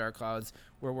chair of the Dark Clouds,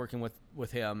 we're working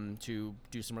with him to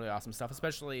do some really awesome stuff,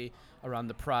 especially around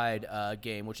the Pride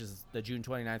game, which is the June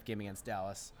 29th game against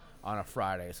Dallas on a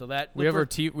Friday. So that we have our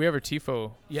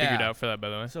tifo figured out for that, by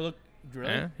the way. So look,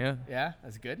 really? Yeah,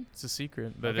 that's good. It's a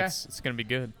secret, but okay. it's gonna be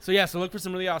good. So so look for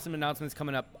some really awesome announcements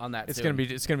coming up on that. It's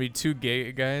gonna be two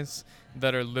gay guys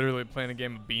that are literally playing a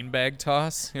game of beanbag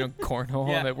toss, cornhole.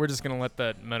 Yeah. That we're just gonna let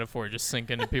that metaphor just sink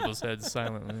into people's heads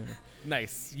silently.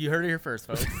 Nice. You heard it here first,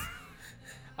 folks.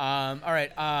 All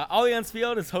right. Allianz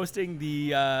Field is hosting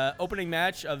the opening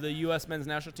match of the U.S. men's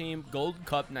national team Gold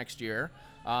Cup next year.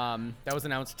 That was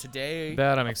announced today.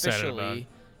 That I'm excited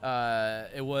about.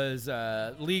 It was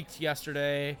leaked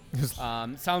yesterday.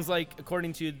 Sounds like,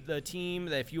 according to the team,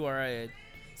 that if you are a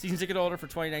season ticket holder for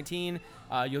 2019,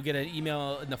 you'll get an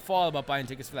email in the fall about buying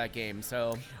tickets for that game.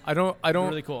 So I don't.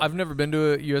 Really cool. I've never been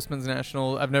to a U.S. men's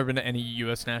national. I've never been to any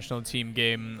U.S. national team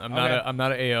game. I'm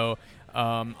not an AO.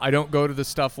 I don't go to the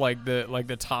stuff like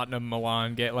the Tottenham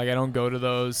Milan game. Like I don't go to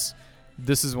those.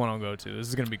 This is one I'll go to. This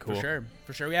is gonna be cool.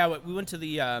 For sure. Yeah, we went to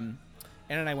the Anna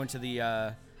and I went to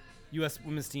the U.S.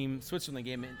 women's team Switzerland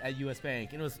game at U.S.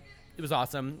 Bank, and it was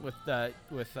awesome with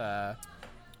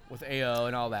AO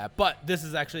and all that. But this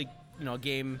is actually a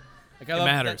game. Like I love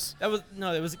matters. It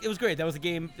was great. That was a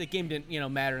game. The game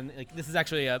didn't matter. And this is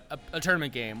actually a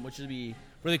tournament game, which would be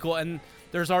really cool. And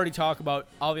there's already talk about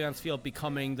Allianz Field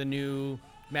becoming the new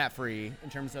mat free in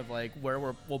terms of where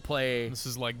we'll play. This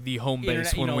is like the home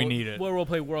base when we need it. Where we'll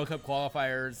play World Cup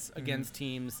qualifiers against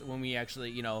teams when we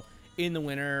actually in the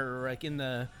winter or in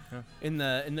the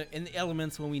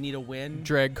elements when we need a win.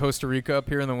 Drag Costa Rica up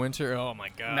here in the winter. Oh my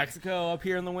God. Mexico up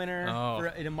here in the winter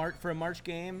for a March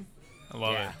game. I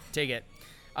love it. Take it.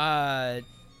 A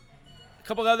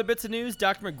couple of other bits of news.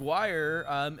 Dr. McGuire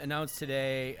announced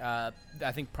today,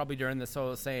 I think probably during the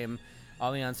same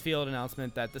Allianz Field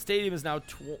announcement, that the stadium is now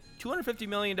 $250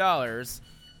 million.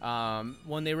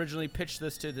 When they originally pitched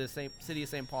this to the city of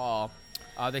St. Paul,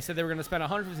 they said they were going to spend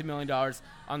 $150 million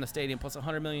on the stadium plus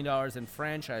 $100 million in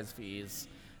franchise fees.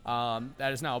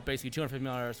 That is now basically $250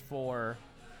 million for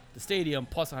the stadium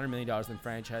plus $100 million in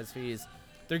franchise fees.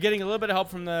 They're getting a little bit of help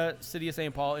from the city of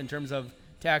St. Paul in terms of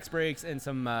tax breaks and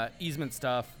some easement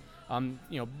stuff.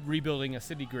 Rebuilding a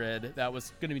city grid that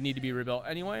was going to need to be rebuilt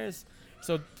anyways.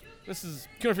 So this is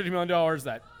 $250 million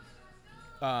that.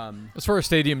 As far as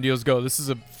stadium deals go, this is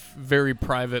a very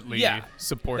privately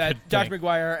supported that Dr.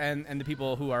 McGuire and the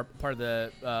people who are part of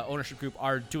the ownership group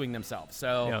are doing themselves.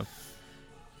 So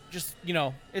just,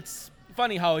 it's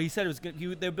funny how he said it was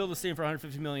good. They'll build a stadium for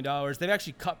 $150 million. They've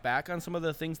actually cut back on some of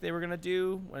the things they were going to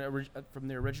do from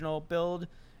the original build.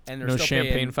 And they're no still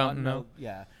champagne fountain, no?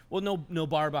 Yeah. Well, no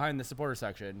bar behind the supporter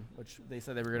section, which they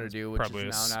said they were going to do, which probably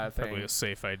is now not a thing. Probably a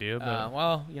safe idea.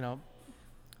 But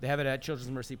they have it at Children's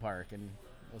Mercy Park, and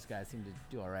those guys seem to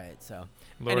do all right. So,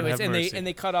 Lord anyways,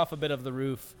 they cut off a bit of the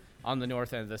roof on the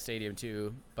north end of the stadium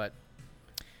too, but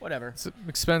whatever. It's an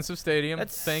expensive stadium.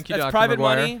 Thank you, Dr. Dr. private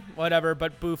McGuire. money, whatever.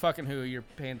 But boo fucking who? You're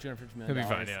paying $250 million. He'll be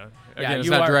fine. Yeah. Yeah, Again, it's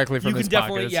not directly from his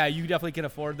pocket. pocket. You definitely can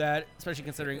afford that, especially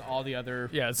considering all the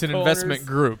other. Yeah, it's an co-owners. investment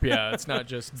group. Yeah, it's not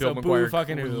just Bill So McGuire boo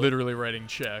fucking who. literally writing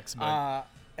checks. But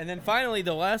And then finally,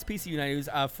 the last piece of United news,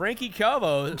 Frankie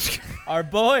Calvo, our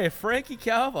boy Frankie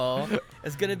Calvo,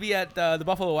 is going to be at the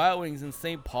Buffalo Wild Wings in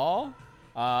St. Paul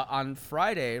on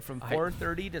Friday from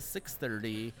 4:30 to 6:30.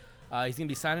 He's going to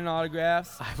be signing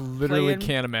autographs. I literally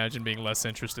can't imagine being less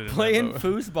interested in playing that,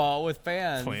 foosball with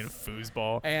fans. Playing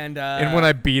foosball. And when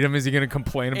I beat him, is he going to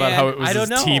complain about how it was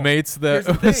his teammates that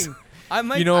Here's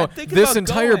the thing. This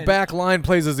entire back line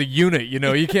plays as a unit.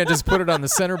 You can't just put it on the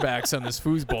center backs on this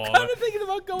foosball. I'm kind of thinking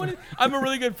about going. I'm a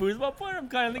really good foosball player. I'm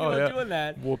kind of thinking about doing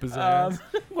that. Whoop his ass.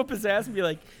 Whoop his ass and be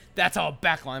like, "That's how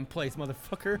backline plays,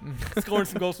 motherfucker." Scoring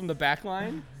some goals from the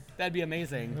backline. That'd be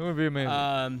amazing. That would be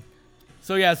amazing.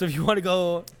 So if you want to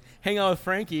go hang out with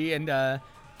Frankie and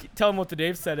tell him what the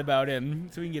Dave said about him,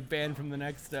 so we can get banned from the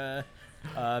next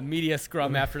media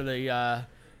scrum after the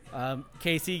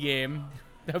KC game,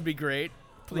 that would be great.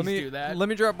 Please do that. Let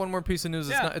me drop one more piece of news.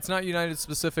 It's not United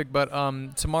specific, but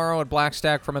tomorrow at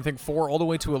Blackstack from I think 4 all the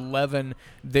way to 11,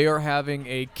 they are having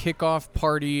a kickoff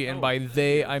party, and by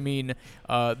they I mean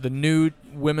the new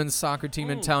women's soccer team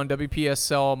in town,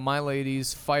 WPSL, My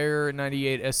Ladies, Fire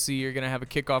 98 SC are going to have a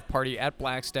kickoff party at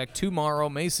Blackstack tomorrow,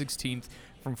 May 16th.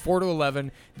 From 4 to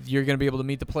 11, you're going to be able to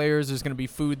meet the players. There's going to be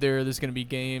food there. There's going to be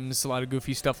games, a lot of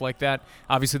goofy stuff like that.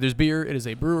 Obviously, there's beer. It is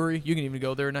a brewery. You can even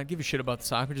go there and not give a shit about the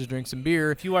soccer. Just drink some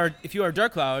beer. If you are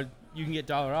Dark Cloud, you can get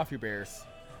 $1 off your beers.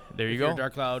 There you go.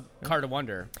 Dark Cloud Card of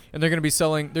Wonder. And they're going to be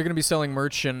selling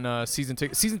merch and season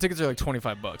tickets. Season tickets are like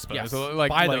 $25. But yes. So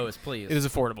buy those, please. It is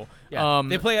affordable. Yeah.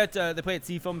 They play at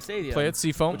Seafoam Stadium. Play at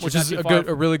Seafoam, which is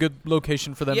a really good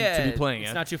location for them to be playing at.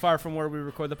 It's not too far from where we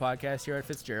record the podcast here at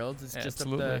Fitzgerald's. It's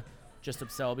just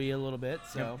up Selby a little bit.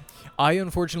 So I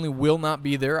unfortunately will not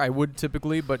be there. I would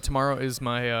typically, but tomorrow is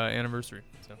my anniversary.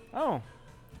 So.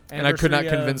 And I could not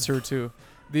convince her to.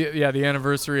 The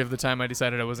anniversary of the time I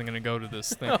decided I wasn't going to go to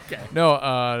this thing. Okay.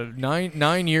 No,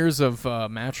 9 years of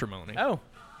matrimony. Oh,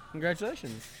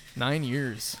 congratulations. 9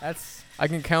 years. That's. I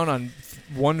can count on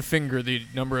one finger the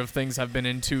number of things I've been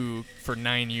into for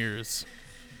 9 years,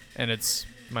 and it's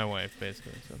my wife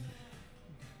basically. So.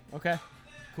 Okay.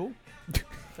 Cool.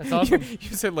 That's awesome. You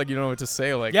said like you don't know what to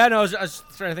say. Like. Yeah, no, I was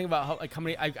trying to think about how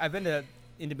many. I've been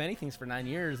into many things for 9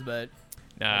 years, but.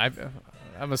 Nah,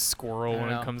 I'm a squirrel when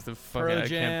it comes to fucking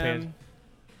campaigns.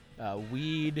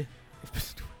 Weed.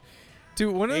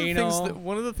 Dude, one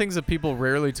of the things that people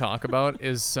rarely talk about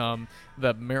is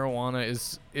that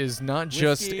marijuana is not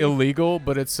just illegal,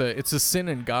 but it's a sin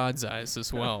in God's eyes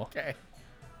as well. Okay.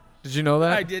 Did you know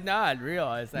that? I did not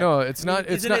realize that. No, it's not.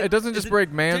 It's not. It doesn't just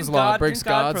break man's law; it breaks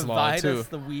God's law too. Provide us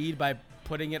the weed by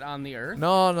putting it on the earth?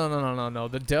 No.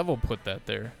 The devil put that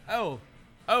there.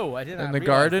 Oh, I did not. In the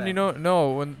garden, that.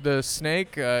 No, when the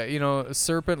snake, a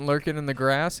serpent lurking in the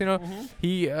grass,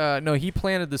 Mm-hmm. he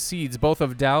planted the seeds both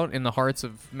of doubt in the hearts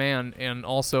of man and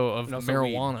also of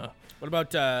marijuana. What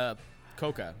about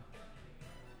coca?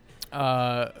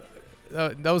 That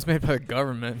was made by the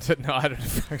government. No, I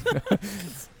don't know.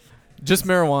 Just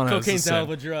marijuana. Cocaine's a hell of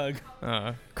a drug.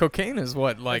 Cocaine is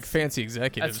what fancy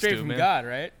executives do, man. That's straight from God,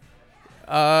 right?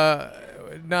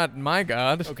 Not my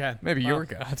God. Okay. Maybe your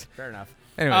God. Fair enough.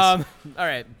 Anyways. All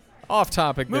right. Off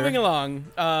topic. Moving along.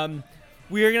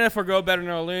 We are going to forego Better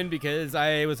Norloon because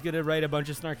I was going to write a bunch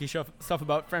of snarky stuff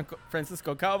about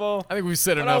Francisco Calvo. I think we've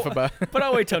said enough about it. But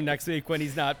I'll wait till next week when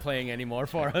he's not playing anymore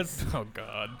for us. Oh,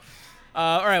 God.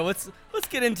 All right. Let's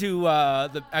get into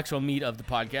the actual meat of the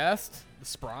podcast. The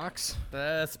Sprocks.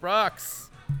 The Sprocks.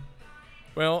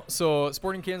 Well, so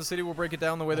Sporting Kansas City, we'll break it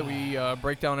down the way that we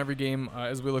break down every game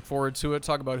as we look forward to it.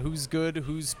 Talk about who's good,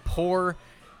 who's poor,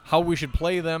 how we should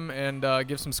play them and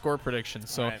give some score predictions.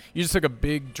 So you just took a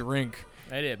big drink.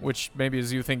 I did. Which maybe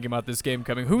is you thinking about this game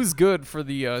coming. Who's good for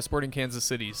the Sporting Kansas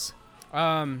Cities?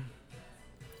 You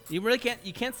really can't.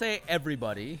 You can't say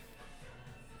everybody.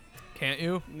 Can't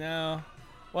you? No.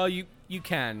 Well, you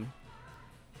can.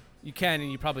 You can, and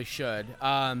you probably should.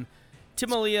 Timalia.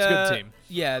 It's a good team.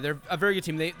 Yeah, they're a very good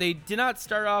team. They did not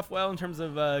start off well in terms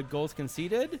of goals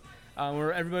conceded.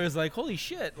 Where everybody was like, "Holy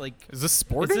shit!" Like, is this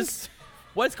Sporting?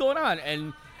 What's going on?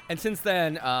 And since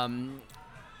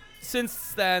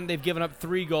then, they've given up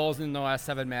 3 goals in the last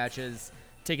 7 matches,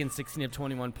 taken 16 of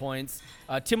 21 points.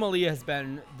 Timalia has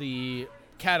been the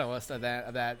catalyst of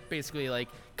that. Basically, like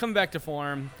coming back to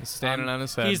form. He's standing on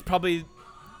his head. He's probably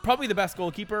the best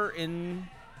goalkeeper in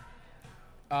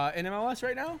MLS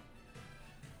right now.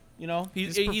 You know,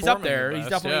 he's up there. He's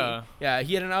definitely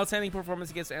He had an outstanding performance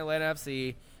against Atlanta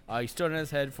FC. He stood on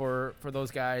his head for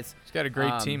those guys. He's got a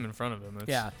great team in front of him.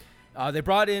 They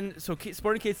brought in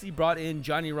Sporting KC brought in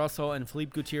Johnny Russell and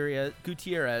Felipe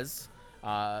Gutierrez.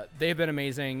 They've been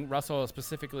amazing. Russell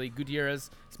specifically.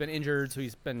 Gutierrez has been injured, so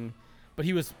but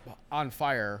he was on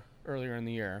fire earlier in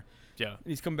the year. Yeah,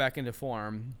 he's come back into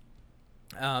form.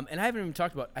 And I haven't even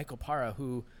talked about Ike Opara,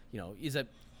 who is a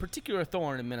particular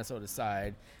thorn in Minnesota's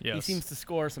side. Yes. He seems to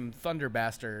score some thunder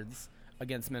bastards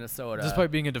against Minnesota,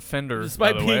 despite being a defender.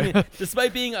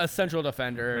 Despite being a central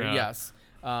defender, yes.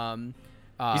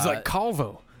 He's like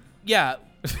Calvo. Yeah,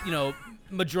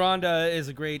 Madronda is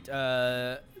a great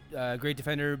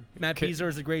defender. Matt Pieser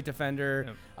is a great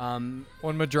defender. Yeah.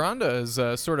 When Madronda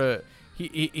is sort of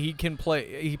he can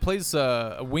play. He plays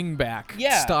a wing back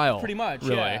style. Pretty much.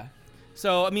 Really. Yeah.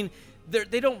 So I mean,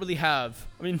 they don't really have.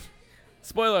 I mean,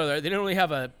 spoiler alert: they don't really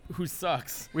have a who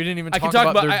sucks. We didn't even talk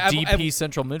about their DP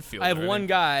central midfield. I have one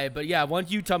guy, but why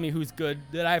don't you tell me who's good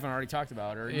that I haven't already talked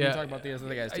about, or you can talk about the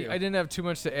other guys too. I didn't have too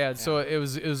much to add, so it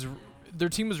was. Their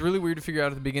team was really weird to figure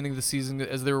out at the beginning of the season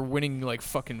as they were winning like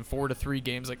fucking 4-3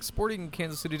 games. Like Sporting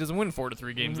Kansas City doesn't win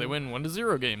 4-3 games; they win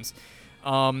 1-0 games.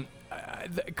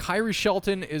 Kyrie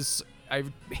Shelton is.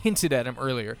 I've hinted at him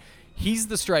earlier. He's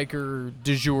the striker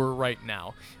du jour right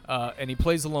now, and he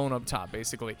plays alone up top,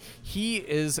 basically.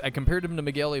 I compared him to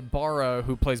Miguel Ibarra,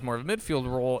 who plays more of a midfield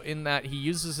role, in that he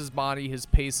uses his body, his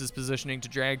pace, his positioning to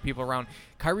drag people around.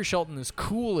 Kyrie Shelton is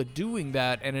cool at doing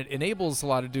that, and it enables a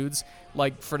lot of dudes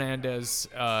like Fernandez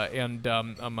and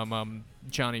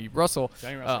Johnny Russell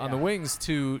on the wings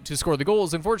to score the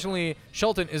goals. Unfortunately,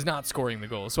 Shelton is not scoring the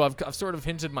goals, so I've sort of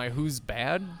hinted my who's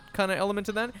bad kind of element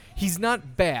to that. He's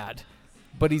not bad,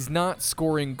 but he's not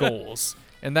scoring goals,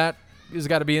 and that has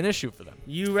got to be an issue for them.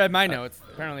 You read my notes,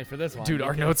 apparently, for this one. Dude,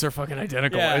 our notes are fucking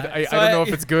identical. Yeah. I don't know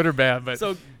if it's good or bad, but...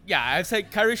 So, I'd say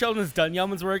Kyrie Shelton has done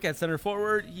yeoman's work at center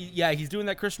forward. He's doing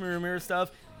that Christian Ramirez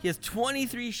stuff. He has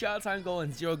 23 shots on goal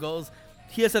and 0 goals.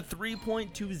 He has a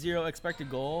 3.20 expected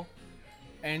goal,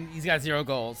 and he's got 0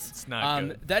 goals. It's not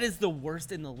good. That is the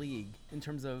worst in the league in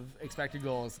terms of expected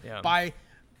goals by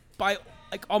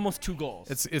like almost 2 goals.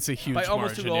 It's a huge by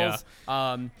almost margin, 2 goals.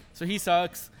 Yeah. So he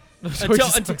sucks.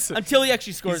 Until he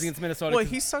actually scores against Minnesota. Well,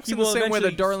 he sucks in the same way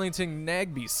that Darlington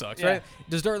Nagbe sucks, right?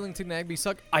 Does Darlington Nagbe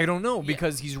suck? I don't know,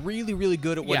 because he's really, really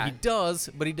good at what he does,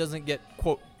 but he doesn't get,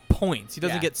 quote, points. He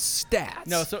doesn't get stats.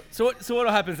 No, so what will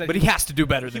happen is that but he has to do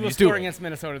better than he's doing. He will score against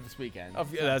Minnesota this weekend.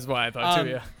 That's why I thought, too,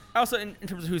 yeah. Also, in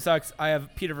terms of who sucks, I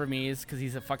have Peter Vermees, because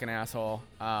he's a fucking asshole.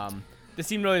 This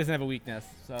team really doesn't have a weakness,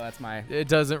 so that's my... It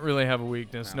doesn't really have a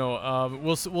weakness, no.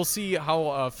 We'll see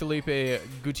how Felipe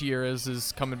Gutierrez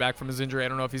is coming back from his injury. I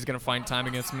don't know if he's going to find time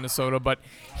against Minnesota, but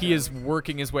he is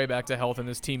working his way back to health, and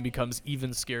this team becomes even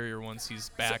scarier once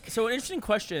he's back. So an interesting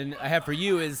question I have for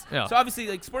you is, so obviously,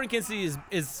 like, Sporting Kansas City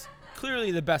is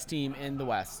clearly the best team in the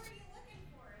West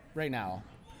right now.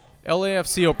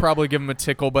 LAFC will probably give them a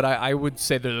tickle, but I would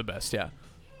say they're the best, yeah.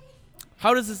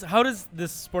 How does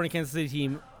this Sporting Kansas City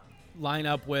team line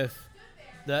up with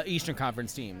the Eastern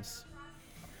Conference teams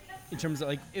in terms of,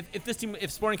 like,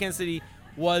 if Sporting Kansas City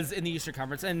was in the Eastern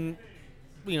Conference, and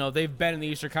they've been in the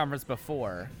Eastern Conference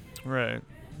before, right?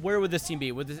 Where would this team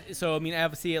be?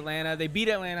 Obviously Atlanta, they beat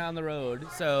Atlanta on the road,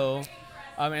 so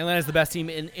Atlanta's the best team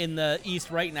in the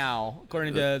East right now,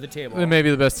 according to the table. They may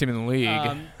be the best team in the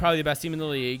league. Probably the best team in the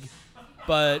league,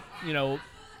 but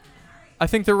I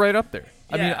think they're right up there.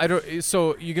 I mean, I don't.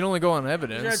 So you can only go on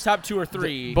evidence. They're top 2 or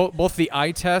 3. Both the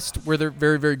eye test, where they're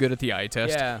very, very good at the eye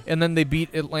test, and then they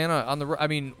beat Atlanta on the road. I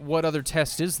mean, what other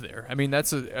test is there? I mean,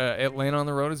 that's Atlanta on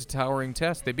the road is a towering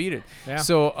test. They beat it. Yeah.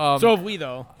 So have we,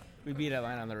 though. We beat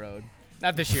Atlanta on the road.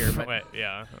 Not this year, but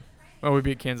yeah. Well, we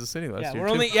beat Kansas City last year.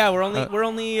 We're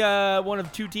only one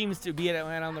of 2 teams to beat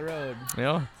Atlanta on the road.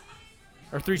 Yeah.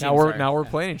 Or 3 teams. Now we're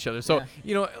playing each other. So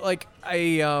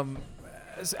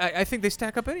I think they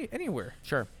stack up anywhere.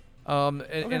 Sure.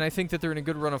 And I think that they're in a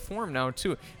good run of form now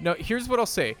too. Now here's what I'll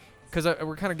say, because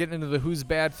we're kind of getting into the who's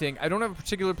bad thing. I don't have a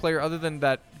particular player other than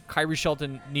that Kyrie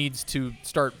Shelton needs to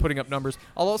start putting up numbers.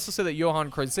 I'll also say that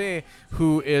Johan Krejci,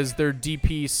 who is their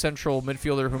DP central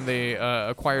midfielder whom they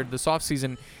acquired this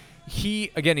offseason,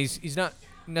 he's not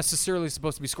necessarily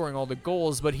supposed to be scoring all the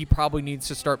goals, but he probably needs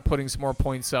to start putting some more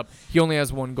points up. He only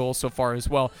has 1 goal so far as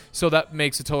well, so that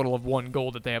makes a total of 1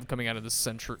 goal that they have coming out of the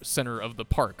center of the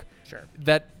park. Sure.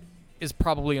 That is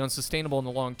probably unsustainable in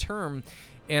the long term,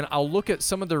 and I'll look at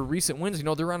some of their recent wins.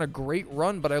 They're on a great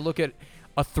run, but I look at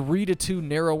a 3-2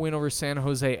 narrow win over San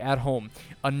Jose at home,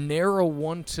 a narrow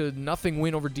 1-0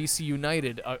 win over DC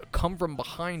United, a come from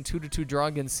behind 2-2 draw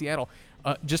against Seattle,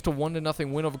 just a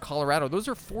 1-0 win over Colorado. Those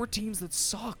are 4 teams that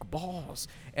suck balls,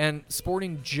 and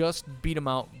Sporting just beat them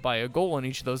out by a goal in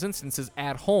each of those instances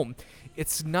at home.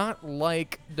 It's not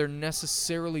like they're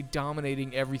necessarily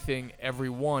dominating everything,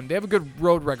 everyone. They have a good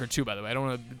road record too, by the way. I don't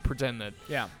want to pretend that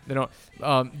they don't.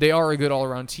 They are a good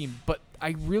all-around team, but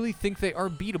I really think they are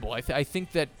beatable. I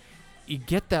think that you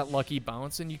get that lucky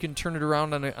bounce and you can turn it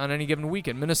around on any given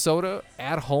weekend. Minnesota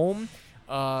at home,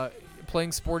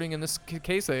 playing Sporting in this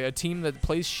case, a team that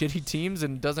plays shitty teams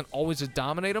and doesn't always just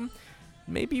dominate them.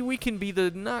 Maybe we can be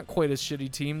the not quite as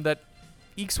shitty team that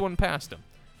ekes one past them.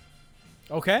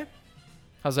 Okay.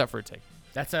 How's that for a take?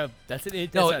 That's an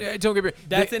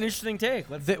interesting take.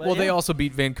 They also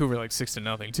beat Vancouver like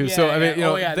 6-0 too.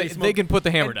 They can put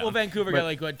the hammer down. Well, Vancouver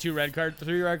got 3 red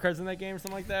cards in that game or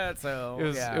something like that. So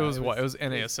it was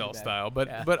NASL style.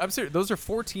 But I'm serious. Those are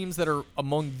 4 teams that are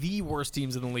among the worst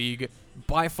teams in the league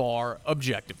by far,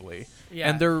 objectively. Yeah.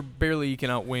 And they're barely eking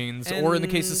out wins, or in the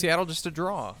case of Seattle, just a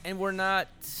draw. And we're not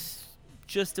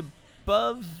just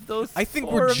above those. I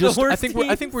think we're just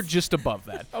above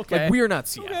that. Okay. Like, we are not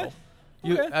Seattle.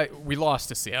 Okay. We lost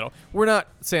to Seattle. We're not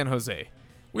San Jose.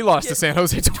 We lost to San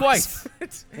Jose twice.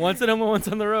 Once at home and once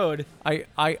on the road.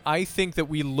 I think that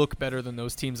we look better than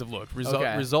those teams have looked.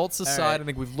 Results aside, I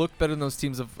think we've looked better than those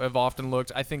teams have often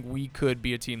looked. I think we could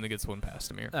be a team that gets one past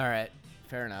them here. All right.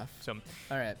 Fair enough.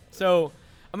 All right. So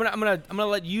I'm gonna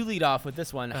let you lead off with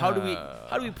this one. How do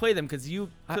we play them? Because you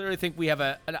clearly think we have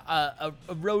a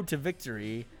road to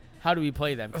victory. How do we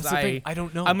play them? Because I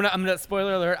don't know. I'm gonna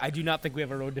spoiler alert. I do not think we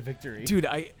have a road to victory. Dude,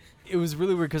 it was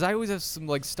really weird because I always have some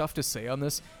stuff to say on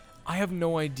this. I have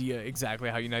no idea exactly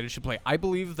how United should play. I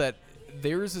believe that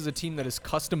theirs is a team that is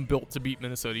custom built to beat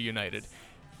Minnesota United.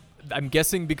 I'm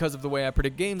guessing because of the way I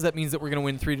predict games, that means that we're gonna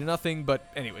win 3-0.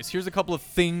 But anyways, here's a couple of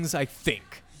things I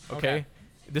think. Okay.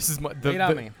 This is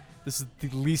this is the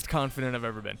least confident I've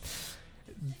ever been.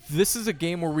 This is a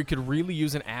game where we could really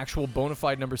use an actual bona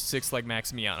fide number 6 like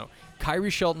Maximiano. Kyrie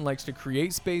Shelton likes to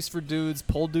create space for dudes,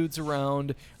 pull dudes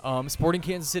around. Sporting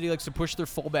Kansas City likes to push their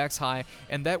fullbacks high,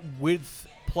 and that width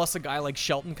plus a guy like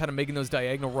Shelton kind of making those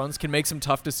diagonal runs can make some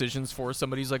tough decisions for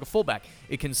somebody who's like a fullback.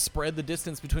 It can spread the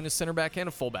distance between a center back and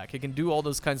a fullback. It can do all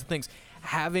those kinds of things.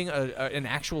 Having an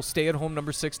actual stay-at-home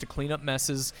number 6 to clean up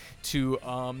messes, to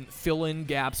fill in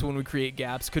gaps when we create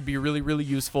gaps could be really, really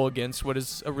useful against what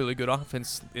is a really good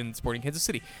offense in Sporting Kansas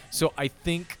City. So I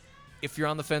think if you're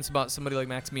on the fence about somebody like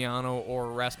Maximiano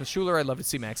or Rasmus Schuler, I'd love to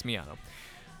see Maximiano.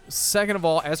 Second of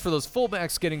all, as for those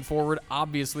fullbacks getting forward,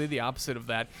 obviously the opposite of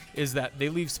that is that they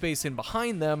leave space in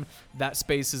behind them. That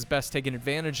space is best taken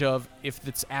advantage of if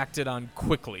it's acted on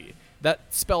quickly. That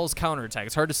spells counterattack.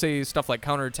 It's hard to say stuff like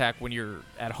counterattack when you're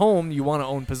at home. You want to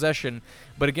own possession.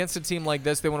 But against a team like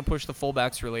this, they want to push the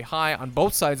fullbacks really high on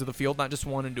both sides of the field, not just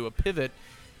one into a pivot.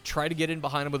 Try to get in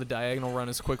behind him with a diagonal run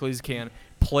as quickly as you can.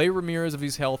 Play Ramirez if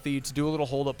he's healthy, to do a little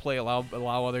hold-up play,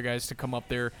 allow other guys to come up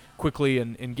there quickly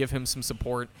and give him some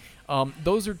support.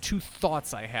 Those are 2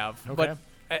 thoughts I have. Okay.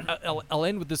 But I'll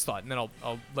end with this thought, and then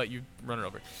I'll let you run it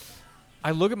over. I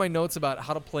look at my notes about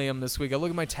how to play him this week. I look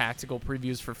at my tactical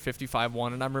previews for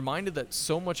 55-1, and I'm reminded that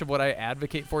so much of what I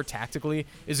advocate for tactically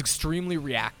is extremely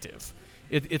reactive.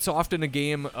 It's often a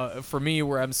game for me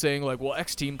where I'm saying, like, well,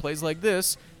 X team plays like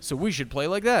this, so we should play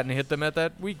like that and hit them at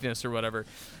that weakness or whatever.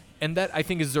 And that, I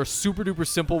think, is a super-duper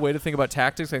simple way to think about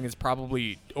tactics. I think it's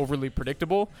probably overly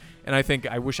predictable, and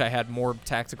I wish I had more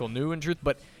tactical new in truth.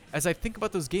 But as I think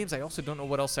about those games, I also don't know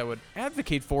what else I would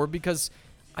advocate for because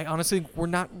I honestly think we're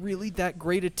not really that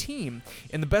great a team.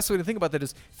 And the best way to think about that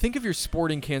is think of your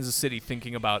Sporting Kansas City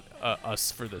thinking about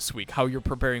us for this week, how you're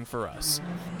preparing for us.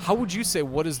 How would you say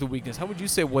what is the weakness? How would you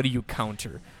say what do you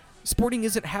counter? Sporting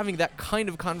isn't having that kind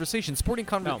of conversation. Sporting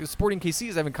KC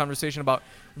is having a conversation about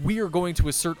we are going to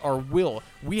assert our will.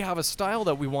 We have a style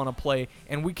that we want to play,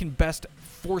 and we can best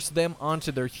force them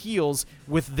onto their heels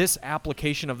with this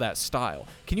application of that style.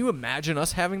 Can you imagine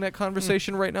us having that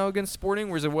conversation right now against Sporting?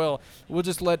 Where is it, well, we'll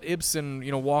just let Ibsen,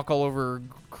 walk all over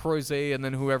Croizet and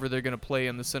then whoever they're going to play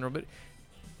in the center. But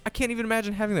I can't even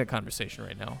imagine having that conversation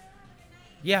right now.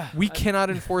 Yeah. We cannot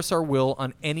enforce our will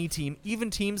on any team, even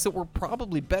teams that were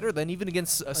probably better than, even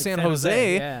against San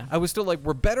Jose. Yeah. I was still like,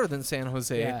 we're better than San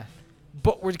Jose. Yeah.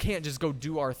 But we can't just go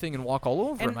do our thing and walk all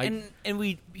over them. And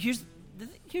we here's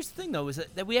the thing though, is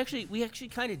that we actually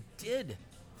kind of did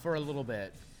for a little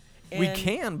bit. We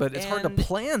can, but it's hard to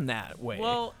plan that way.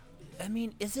 Well, I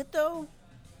mean, is it though?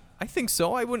 I think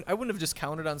so. I wouldn't have just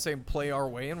counted on saying play our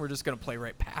way and we're just going to play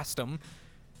right past them.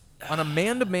 On a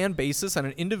man-to-man basis, on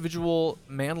an individual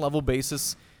man-level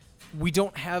basis, we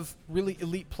don't have really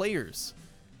elite players.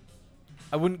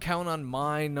 I wouldn't count on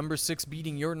my number 6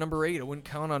 beating your number 8. I wouldn't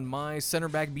count on my center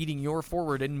back beating your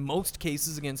forward in most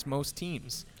cases against most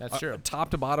teams. That's true.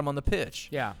 Top to bottom on the pitch.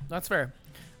 Yeah, that's fair.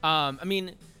 I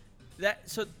mean, that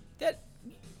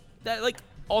like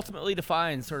ultimately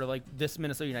defines sort of like this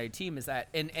Minnesota United team is that,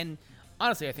 and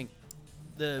honestly, I think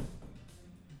the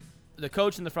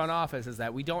coach in the front office is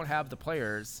that we don't have the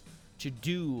players to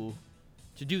do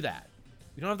that.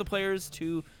 We don't have the players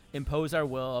to impose our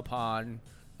will upon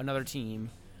another team.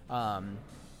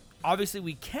 Obviously,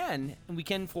 we can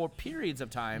for periods of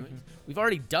time. Mm-hmm. We've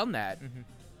already done that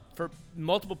for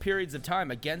multiple periods of time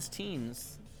against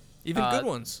teams. Even good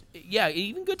ones. Yeah,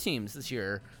 even good teams this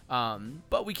year.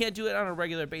 But we can't do it on a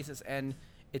regular basis, and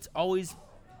it's always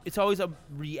a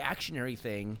reactionary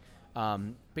thing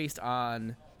based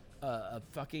on a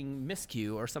fucking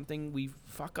miscue or something we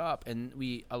fuck up and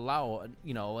we allow,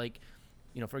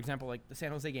 for example, like the San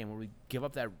Jose game where we give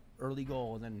up that early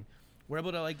goal and then we're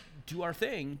able to like do our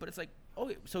thing, but it's like,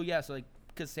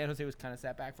 because San Jose was kind of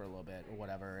sat back for a little bit or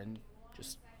whatever, and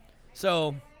just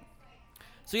so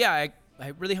yeah, I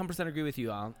really 100% agree with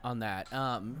you on that.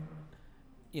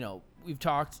 We've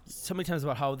talked so many times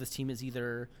about how this team is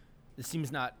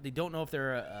not, they don't know if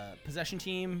they're a possession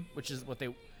team, which is what they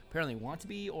apparently want to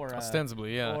be, or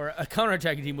ostensibly, yeah, or a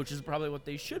counterattacking team, which is probably what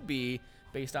they should be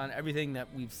based on everything that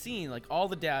we've seen. Like all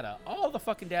the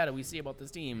fucking data we see about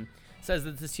this team says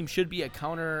that this team should be a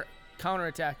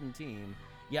counterattacking team.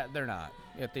 Yet they're not.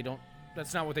 Yet they don't.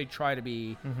 That's not what they try to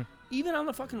be. Mm-hmm. Even on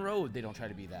the fucking road, they don't try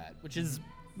to be that, which is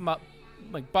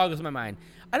boggles my mind.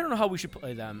 I don't know how we should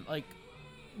play them. Like,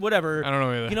 whatever. I don't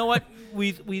know either. You know what?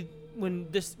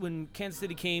 When Kansas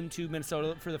City came to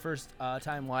Minnesota for the first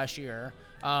time last year,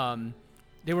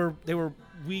 they were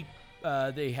weak.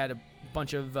 They had a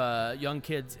bunch of young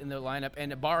kids in their lineup,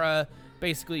 and Ibarra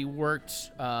basically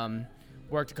worked a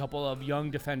couple of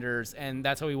young defenders, and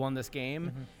that's how we won this game.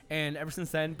 Mm-hmm. And ever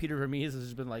since then, Peter Vermees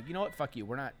has been like, you know what, fuck you,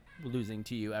 we're not losing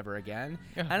to you ever again.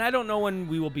 Yeah. And I don't know when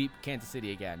we will beat Kansas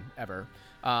City again, ever.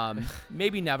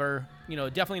 Maybe never.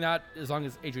 Definitely not as long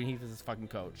as Adrian Heath is his fucking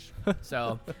coach.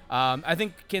 So I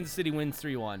think Kansas City wins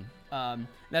 3-1.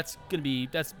 That's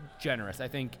generous. I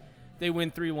think they win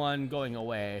 3-1 going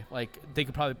away. Like they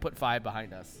could probably put 5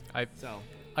 behind us. I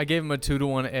gave them a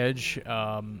 2-1 edge.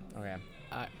 Okay.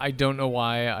 I don't know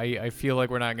why. I feel like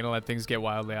we're not going to let things get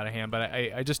wildly out of hand, but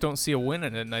I just don't see a win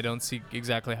in it, and I don't see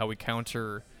exactly how we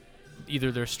counter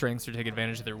either their strengths or take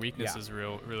advantage of their weaknesses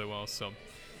really well. So,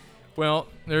 well,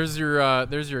 there's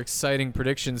your exciting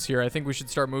predictions here. I think we should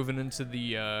start moving into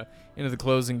the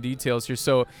closing details here.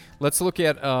 So let's look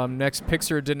at next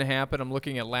picks. It didn't happen. I'm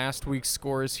looking at last week's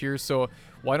scores here. So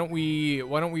why don't we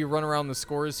run around the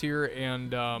scores here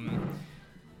and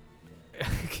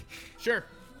sure.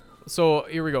 So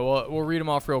here we go. We'll read them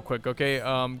off real quick, okay?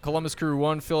 Columbus Crew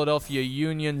 1, Philadelphia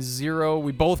Union 0.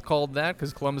 We both called that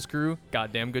because Columbus Crew,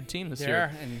 goddamn good team this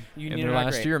year. And Union in their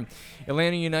last year.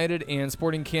 Atlanta United and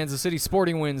Sporting Kansas City.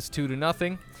 Sporting wins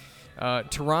 2-0.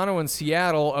 Toronto and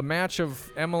Seattle, a match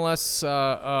of MLS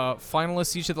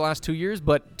finalists each of the last 2 years,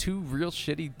 but 2 real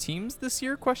shitty teams this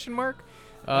year? ?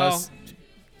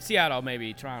 Seattle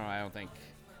maybe. Toronto, I don't think.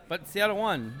 But Seattle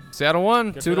won.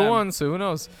 2-1, so who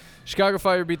knows? Chicago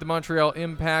Fire beat the Montreal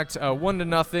Impact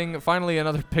 1-0. Finally,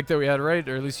 another pick that we had right,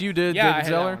 or at least you did, yeah, David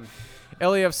Zeller.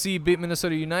 LAFC beat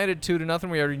Minnesota United 2-0.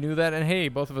 We already knew that, and hey,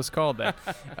 both of us called that.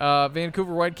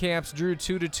 Vancouver Whitecaps drew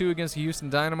 2-2 against the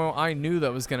Houston Dynamo. I knew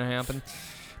that was going to happen.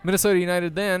 Minnesota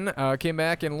United then came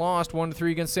back and lost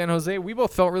 1-3 against San Jose. We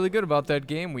both felt really good about that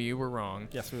game. We were wrong.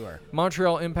 Yes, we were.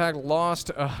 Montreal Impact lost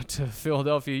to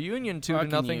Philadelphia Union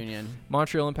 2-0. Union.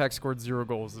 Montreal Impact scored 0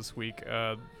 goals this week.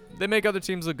 They make other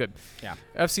teams look good. Yeah.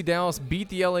 FC Dallas beat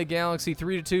the LA Galaxy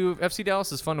 3-2. FC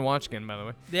Dallas is fun to watch again, by the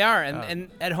way. They are, and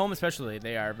at home especially,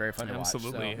 they are very fun to watch.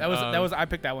 Absolutely. So that was I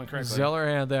picked that one correctly. Zeller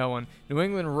had that one. New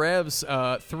England Revs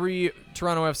 3,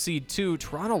 Toronto FC 2.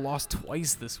 Toronto lost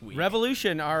twice this week.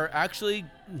 Revolution are actually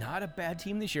not a bad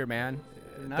team this year, man.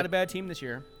 Not a bad team this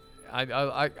year.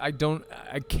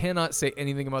 I cannot say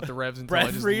anything about the Revs until Brad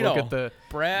I just Friedel. look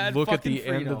at the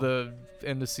Friedel.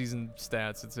 end of season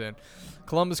stats. It's in.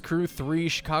 Columbus Crew 3,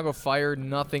 Chicago Fire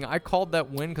nothing. I called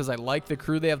that win because I like the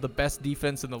Crew. They have the best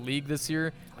defense in the league this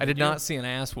year. I did not see an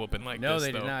ass whooping like this. No,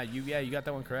 they though. did not. You got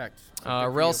that one correct.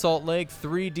 Real Salt Lake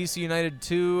 3, DC United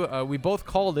 2. We both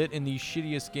called it in the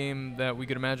shittiest game that we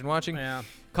could imagine watching. Yeah.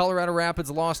 Colorado Rapids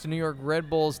lost to New York Red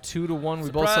Bulls 2-1.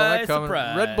 We both saw Surprise, that coming.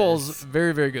 surprise. Red Bulls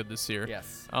very, very good this year.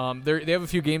 Yes. They have a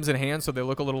few games in hand, so they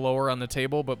look a little lower on the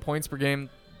table, but points per game,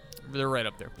 they're right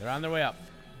up there. They're on their way up.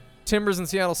 Timbers and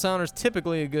Seattle Sounders,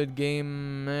 typically a good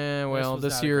game.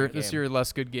 This year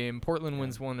less good game. Portland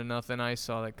wins 1-0. I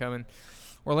saw that coming.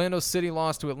 Orlando City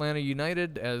lost to Atlanta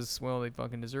United, as well they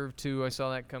fucking deserve to. I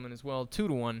saw that coming as well,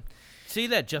 2-1. See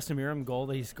that Justin Miram goal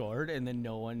that he scored, and then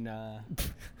no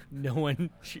one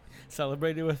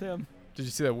celebrated with him? Did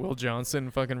you see that Will Johnson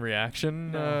fucking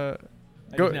reaction? No.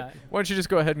 Why don't you just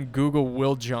go ahead and Google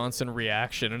Will Johnson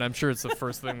reaction, and I'm sure it's the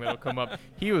first thing that'll come up.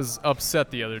 He was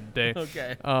upset the other day.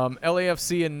 Okay.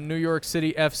 LAFC and New York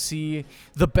City FC,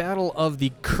 the battle of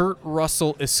the Kurt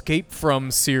Russell Escape From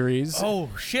series. Oh,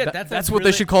 shit. That's what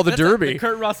they should call the Derby. The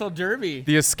Kurt Russell Derby.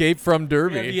 The Escape From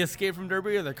Derby. Yeah, the Escape From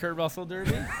Derby or the Kurt Russell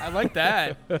Derby. I like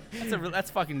that.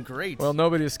 That's fucking great. Well,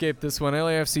 nobody escaped this one.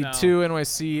 LAFC 2,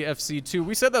 NYCFC 2.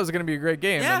 We said that was going to be a great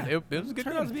game. Yeah. And it was a good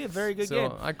Turned game. out to be a very good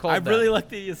game. I really like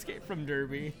the Escape From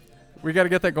Derby. We got to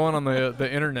get that going on the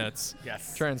internets.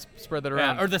 Yes. Try and spread that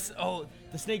around. Yeah, or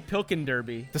the Snake Pilkin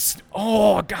Derby.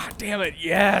 God damn it,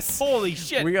 yes. Holy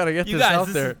shit. We got to get you this guys, out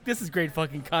there. This is great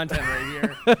fucking content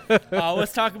right here.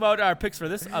 Let's talk about our picks for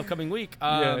this upcoming week.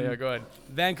 Yeah, go ahead.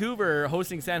 Vancouver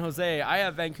hosting San Jose. I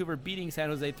have Vancouver beating San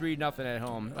Jose 3-0 at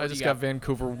home. I just got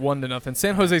Vancouver 1-0.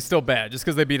 San Jose's still bad. Just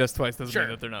because they beat us twice doesn't mean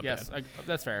that they're not bad. Yes,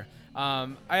 that's fair. I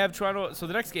have Toronto. So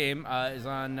the next game is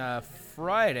on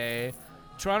Friday.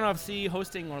 Toronto FC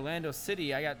hosting Orlando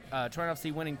City. I got Toronto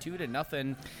FC winning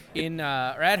 2-0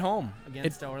 or at home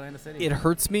against Orlando City. It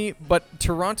hurts me, but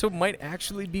Toronto might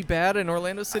actually be bad, and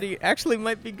Orlando City actually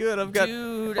might be good. I've got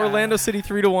Orlando City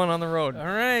 3-1 on the road. All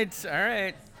right.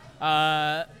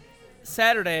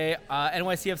 Saturday,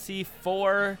 NYCFC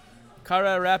 4,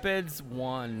 Colorado Rapids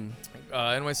 1.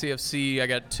 NYCFC, I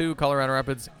got 2. Colorado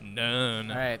Rapids, none.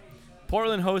 All right.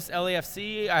 Portland hosts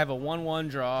LAFC. I have a 1-1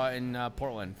 draw in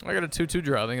Portland. I got a 2-2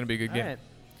 draw. I think it'll be a good game.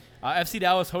 Right. FC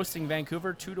Dallas hosting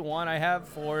Vancouver 2-1. I have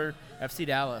for FC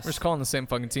Dallas. We're just calling the same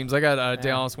fucking teams. I got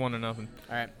Dallas 1-0.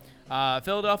 All right.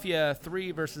 Philadelphia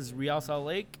 3 versus Real Salt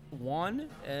Lake 1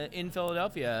 in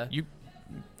Philadelphia.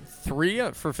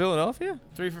 3 for Philadelphia?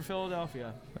 3 for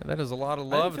Philadelphia. That is a lot of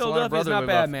love. It's a lot of Philadelphia's brotherly not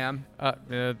bad, love.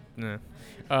 man. No.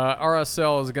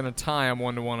 RSL is going to tie them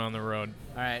 1-1 on the road.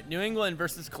 All right, New England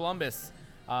versus Columbus.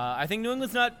 I think New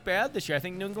England's not bad this year. I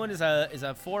think New England is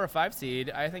a 4 or 5 seed.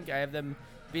 I think I have them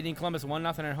beating Columbus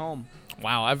 1-0 at home.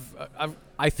 Wow,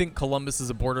 I think Columbus is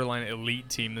a borderline elite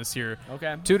team this year.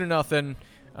 Okay. 2-0.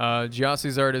 Giassi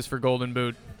Zardes for Golden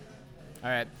Boot. All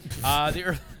right.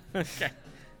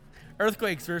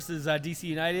 Earthquakes versus DC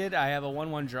United. I have a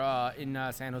 1-1 draw in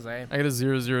San Jose. I got a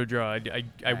 0-0 draw.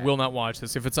 I will not watch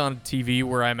this. If it's on TV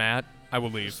where I'm at, I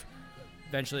will leave.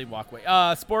 Eventually walk away.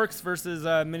 Sporks versus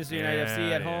Minnesota United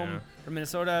FC at home for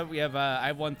Minnesota. We have I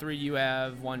have 1-3. You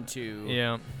have 1-2.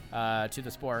 Yeah. To the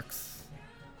Sporks.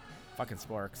 Fucking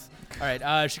Sporks. All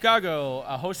right. Chicago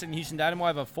hosting Houston Dynamo. I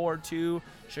have a 4-2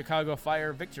 Chicago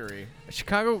Fire victory.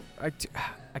 Chicago,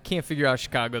 I can't figure out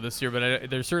Chicago this year, but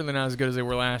they're certainly not as good as they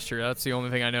were last year. That's the only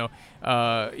thing I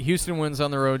know. Houston wins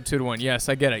on the road 2-1. Yes,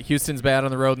 I get it. Houston's bad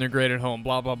on the road and they're great at home.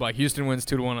 Blah, blah, blah. Houston wins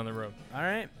 2-1 on the road. All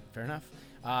right. Fair enough.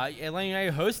 Atlanta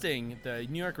United hosting the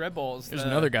New York Red Bulls. There's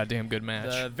another goddamn good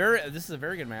match. This is a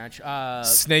very good match.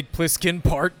 Snake Plissken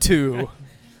Part 2.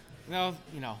 No,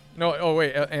 you know. No, oh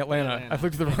wait, Atlanta. I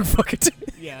looked at the wrong fucking team.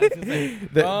 Yeah, I was gonna say,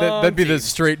 that'd be the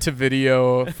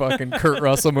straight-to-video fucking Kurt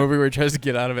Russell movie where he tries to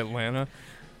get out of Atlanta.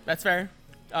 That's fair.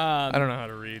 I don't know how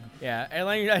to read. Yeah,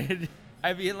 Atlanta United. I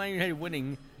have Atlanta United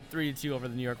winning 3-2 over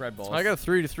the New York Red Bulls. I got a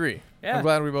 3-3. Yeah. I'm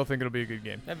glad we both think it'll be a good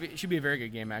game. It should be a very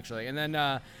good game, actually. And then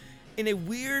in a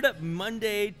weird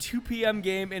Monday 2 p.m.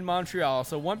 game in Montreal.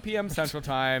 So 1 p.m. Central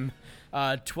Time,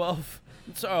 11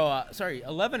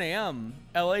 a.m.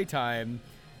 LA time.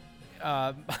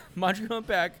 Montreal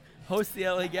Impact hosts the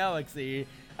LA Galaxy.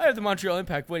 I have the Montreal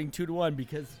Impact winning 2-1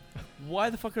 because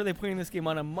why the fuck are they playing this game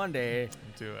on a Monday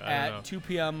at 2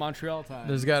 p.m. Montreal time?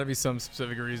 There's got to be some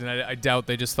specific reason. I doubt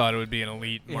they just thought it would be an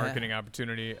elite marketing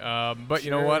opportunity. But you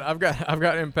know what? I've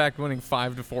got Impact winning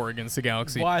 5-4 against the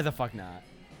Galaxy. Why the fuck not?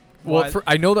 Well,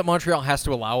 I know that Montreal has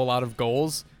to allow a lot of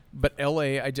goals, but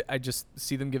LA, I just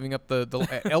see them giving up the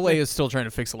LA is still trying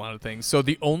to fix a lot of things. So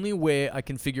the only way I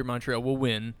can figure Montreal will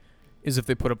win is if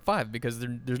they put up 5, because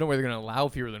there's no way they're going to allow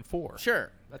fewer than 4.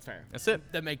 Sure, that's fair. That's it.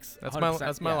 That makes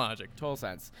that's my logic. Total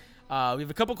sense. We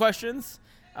have a couple questions.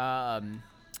 So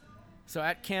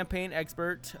at Campaign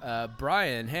Expert,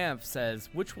 Brian Hanf says,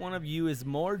 which one of you is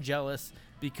more jealous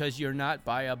because you're not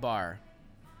by a bar?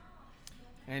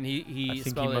 And he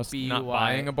spelled it B-U-Y. Not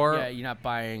buying a bar? Yeah, you're not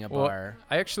buying a bar.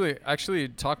 I actually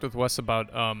talked with Wes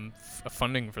about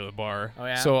funding for the bar. Oh,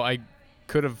 yeah? So I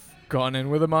could have gone in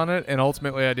with him on it, and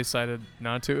ultimately I decided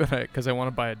not to because I want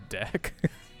to buy a deck.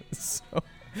 So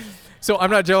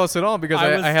I'm not jealous at all because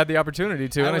I had the opportunity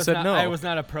to, and I said no. I was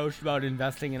not approached about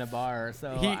investing in a bar,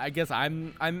 so I guess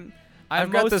I've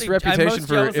got this reputation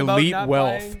for elite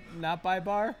wealth. Not buy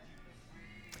bar.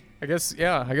 I guess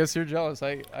you're jealous.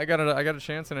 I got a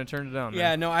chance and I turned it down.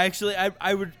 Yeah, no,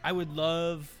 I would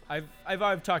love.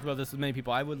 I've talked about this with many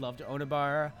people. I would love to own a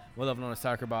bar. I would love to own a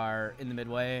soccer bar in the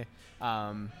Midway.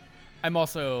 I'm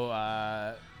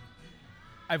also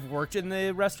I've worked in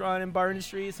the restaurant and bar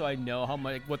industry, so I know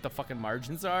what the fucking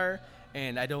margins are,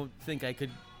 and I don't think I could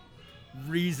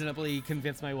reasonably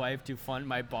convince my wife to fund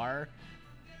my bar,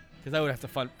 because I would have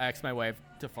to ask my wife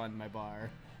to fund my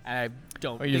bar, and I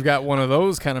don't. Well, you've got one of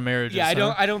those kind of marriages.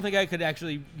 Yeah, I don't think I could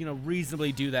actually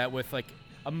reasonably do that with like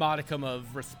a modicum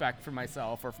of respect for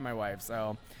myself or for my wife.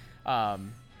 So,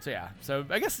 so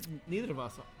I guess neither of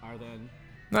us are then.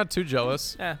 Not too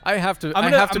jealous. Yeah. I have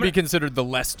to be considered the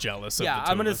less jealous of the two.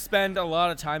 I'm gonna spend a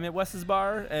lot of time at Wes's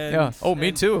bar. And,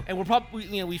 me too. And we'll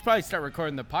probably, we should probably start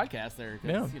recording the podcast there.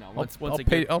 Yeah.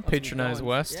 I'll patronize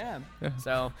Wes. Yeah.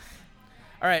 So,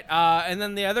 all right. And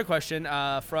then the other question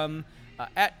from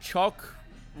at Chalk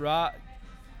Ra.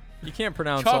 You can't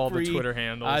pronounce all the Twitter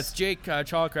handles. It's Jake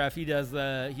Chalcraft. He does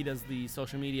the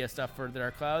social media stuff for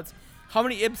Dark Clouds. How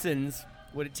many Ibsens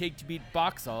would it take to beat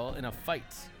Boxall in a fight?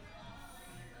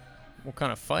 What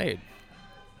kind of fight?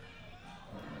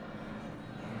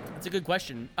 That's a good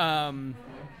question.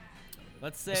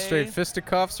 Let's say straight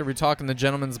fisticuffs. Are we talking the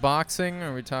gentleman's boxing?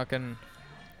 Are we talking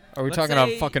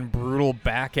a fucking brutal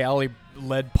back alley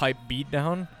lead pipe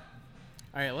beatdown?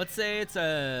 All right, let's say it's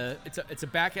a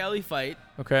back alley fight.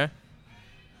 Okay.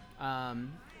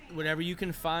 Whatever you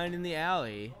can find in the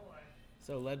alley.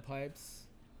 So lead pipes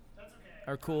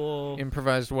are cool.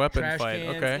 Improvised weapon Trash fight.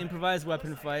 Cans, okay. Improvised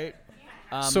weapon fight.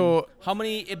 So how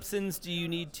many Ibsens do you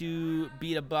need to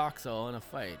beat a Boxall in a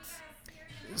fight?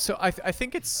 So I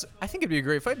think it'd be a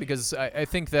great fight because I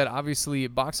think that obviously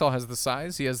Boxall has the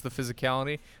size, he has the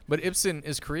physicality, but Ibsen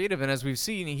is creative, and as we've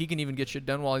seen, he can even get shit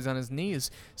done while he's on his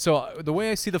knees. So the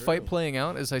way I see the fight playing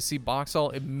out is I see Boxall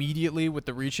immediately with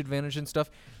the reach advantage and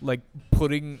stuff, like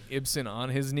putting Ibsen on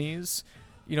his knees,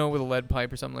 with a lead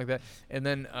pipe or something like that. And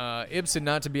then Ibsen,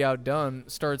 not to be outdone,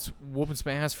 starts whooping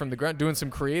some ass from the ground, doing some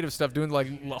creative stuff, doing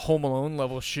like Home Alone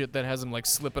level shit that has him like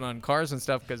slipping on cars and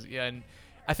stuff. And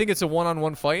I think it's a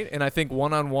one-on-one fight, and I think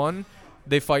one-on-one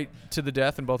they fight to the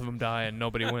death and both of them die and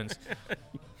nobody wins.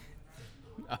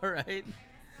 All right.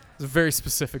 It's a very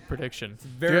specific prediction.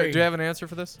 Do you have an answer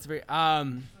for this? It's very.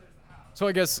 So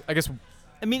I guess.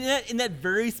 I mean, in that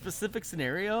very specific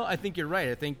scenario, I think you're right.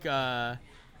 I think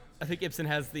Ibsen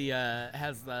has the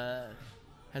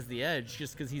edge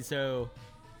just because he's so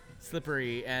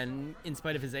slippery, and in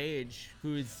spite of his age,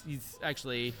 he's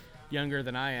actually younger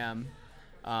than I am,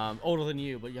 older than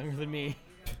you, but younger than me.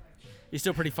 He's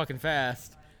still pretty fucking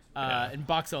fast. And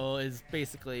Boxall is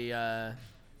basically,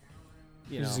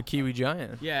 he's a Kiwi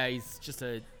giant. Yeah, he's just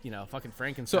a fucking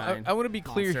Frankenstein. So I want to be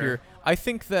clear here. I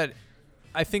think that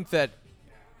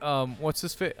what's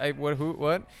his fit?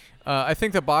 What? I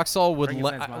think that Boxall would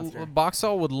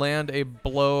land a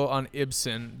blow on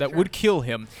Ibsen that would kill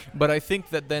him, but I think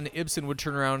that then Ibsen would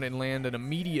turn around and land an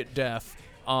immediate death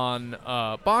on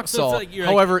Boxall.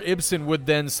 However, Ibsen would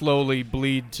then slowly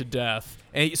bleed to death,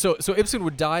 and so Ibsen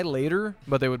would die later,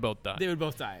 but they would both die. They would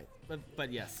both die,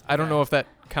 but yes. I don't know if that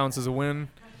counts as a win,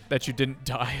 that you didn't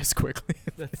die as quickly.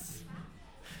 That's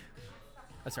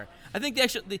right. I think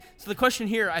the question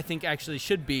here, I think, actually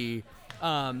should be,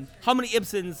 How many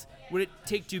Ibsens would it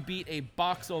take to beat a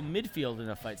Boxel midfield in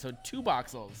a fight? So 2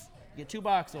 Boxels. You get 2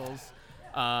 Boxels.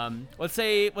 Let's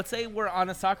say we're on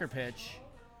a soccer pitch.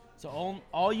 So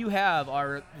all you have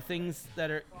are the things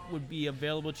that would be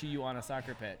available to you on a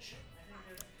soccer pitch.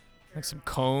 Like some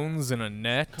cones and a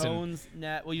net.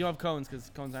 Net. Well, you don't have cones because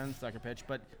cones aren't on the soccer pitch,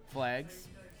 but flags.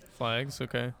 Flags,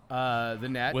 okay. The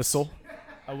net. Whistle.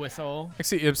 A whistle. I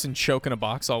see Ibsen choking a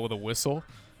Boxall with a whistle.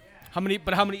 How many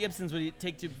Ibsens would it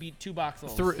take to beat 2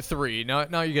 Boxels? 3.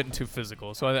 Now you're getting too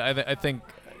physical. So I think, I think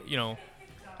you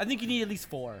need at least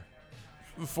 4.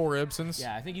 4 Ibsens?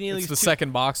 Yeah, I think you need at least the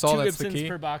second Boxall, that's the key? 2 Ibsens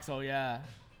per Boxall, yeah.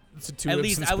 It's a 2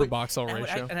 Ibsens per Boxall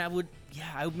ratio. I would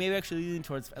maybe actually lean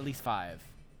towards at least 5.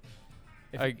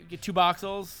 If you get 2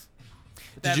 Boxels,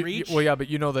 would that reach? Well, yeah, but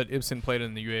you know that Ibsen played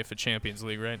in the UEFA Champions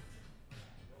League, right?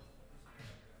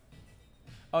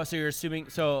 Oh, so you're assuming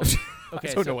okay.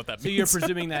 I don't know what that means. So you're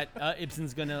presuming that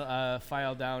Ibsen's gonna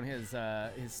file down his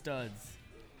studs.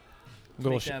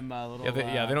 Little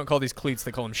they don't call these cleats;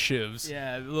 they call them shivs.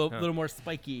 Yeah, a little more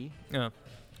spiky. Yeah.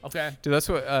 Okay. Dude, that's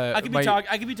what I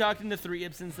could be talking to 3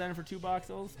 Ibsens then for 2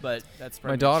 Boxels, but that's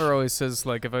my daughter always says,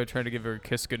 like, if I try to give her a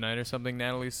kiss goodnight or something,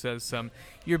 Natalie says,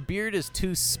 your beard is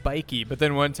too spiky. But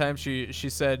then one time she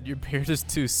said, your beard is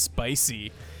too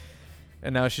spicy.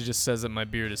 And now she just says that my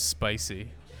beard is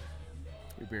spicy.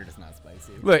 Your beard is not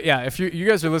spicy. Look, yeah, if you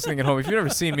guys are listening at home, if you've never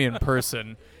seen me in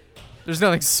person, there's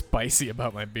nothing spicy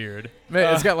about my beard.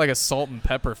 Man, it's got like a salt and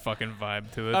pepper fucking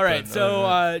vibe to it. All right,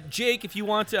 so Jake, if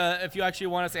you actually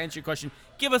want us to answer your question,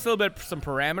 give us a little bit some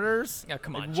parameters. Yeah,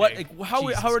 come on, Jake. Jake.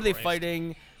 How are they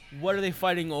fighting? What are they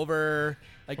fighting over?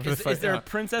 Like, is there a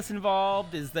princess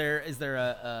involved? Is there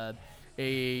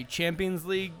a Champions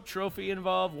League trophy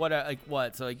involved?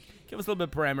 What? So give us a little bit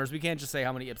of parameters. We can't just say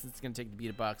how many Ibsens it's going to take to beat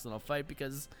a Boxall fight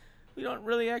because we don't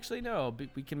really actually know. But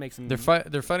we can make some. They're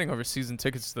fighting over season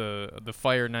tickets to the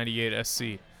Fire 98 SC.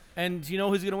 And do you know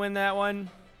who's going to win that one?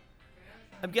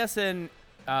 I'm guessing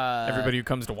everybody who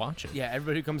comes to watch it. Yeah,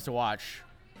 everybody who comes to watch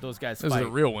those guys Those fight. are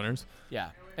the real winners. Yeah,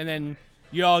 and then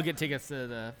you all get tickets to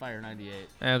the Fire 98.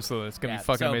 Absolutely, it's gonna be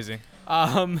fucking amazing.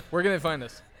 Where can they find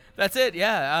us? That's it.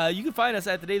 Yeah, you can find us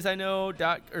at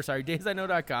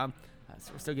davesiknow.com.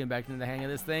 So we're still getting back into the hang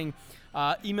of this thing.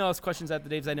 Email us questions at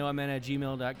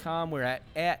thedavesiknowmn@gmail.com. We're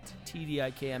at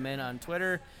TDIKMN on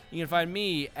Twitter. You can find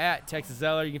me at Texas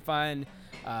Zeller. You can find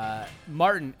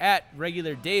Martin at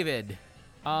Regular David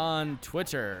on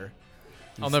Twitter.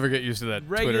 I'll never get used to that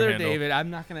Regular Twitter handle. David.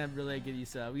 I'm not gonna really get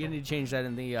used to that. We're gonna need to change that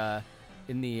in the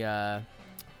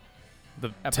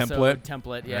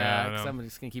template. Yeah, because I'm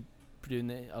just gonna keep doing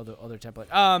the other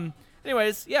template.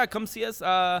 Anyways, yeah, come see us.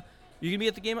 You're gonna be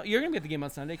at the game. You're gonna be at the game on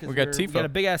Sunday because we got a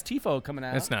big ass tifo coming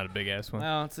out. It's not a big ass one.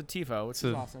 Well, it's a tifo, which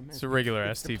is awesome. It's a regular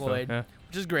ass tifo, yeah.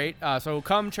 Which is great. So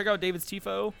come check out David's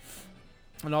tifo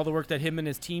and all the work that him and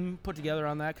his team put together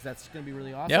on that because that's gonna be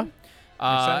really awesome.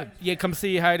 Yeah. Come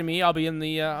say hi to me. I'll be in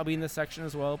the section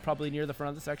as well, probably near the front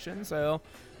of the section. So,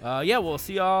 we'll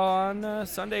see y'all on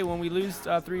Sunday when we lose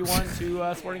 3-1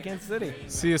 to Sporting Kansas City.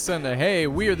 See you Sunday. Hey,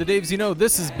 we are the Daves You Know.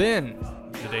 This has been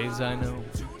the Daves I Know.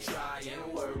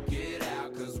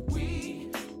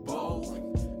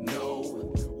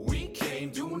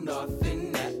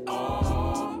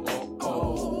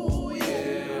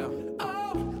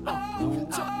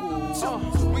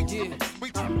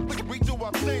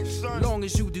 Long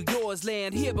as you do yours,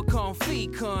 land here become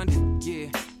fecund. Yeah,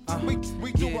 we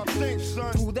do our thing,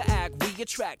 son. Through the act, we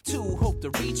attract two, hope to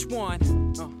reach one.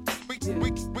 We do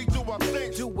our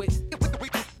thing. Do it.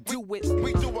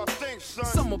 We do our thing, son.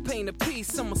 Some will paint a piece,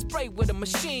 some will spray with a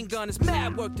machine gun. It's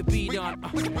mad work to be done.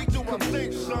 We do our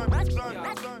thing, son. I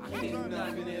can't do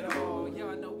nothing at all.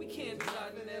 Y'all know we can't do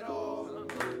nothing at all.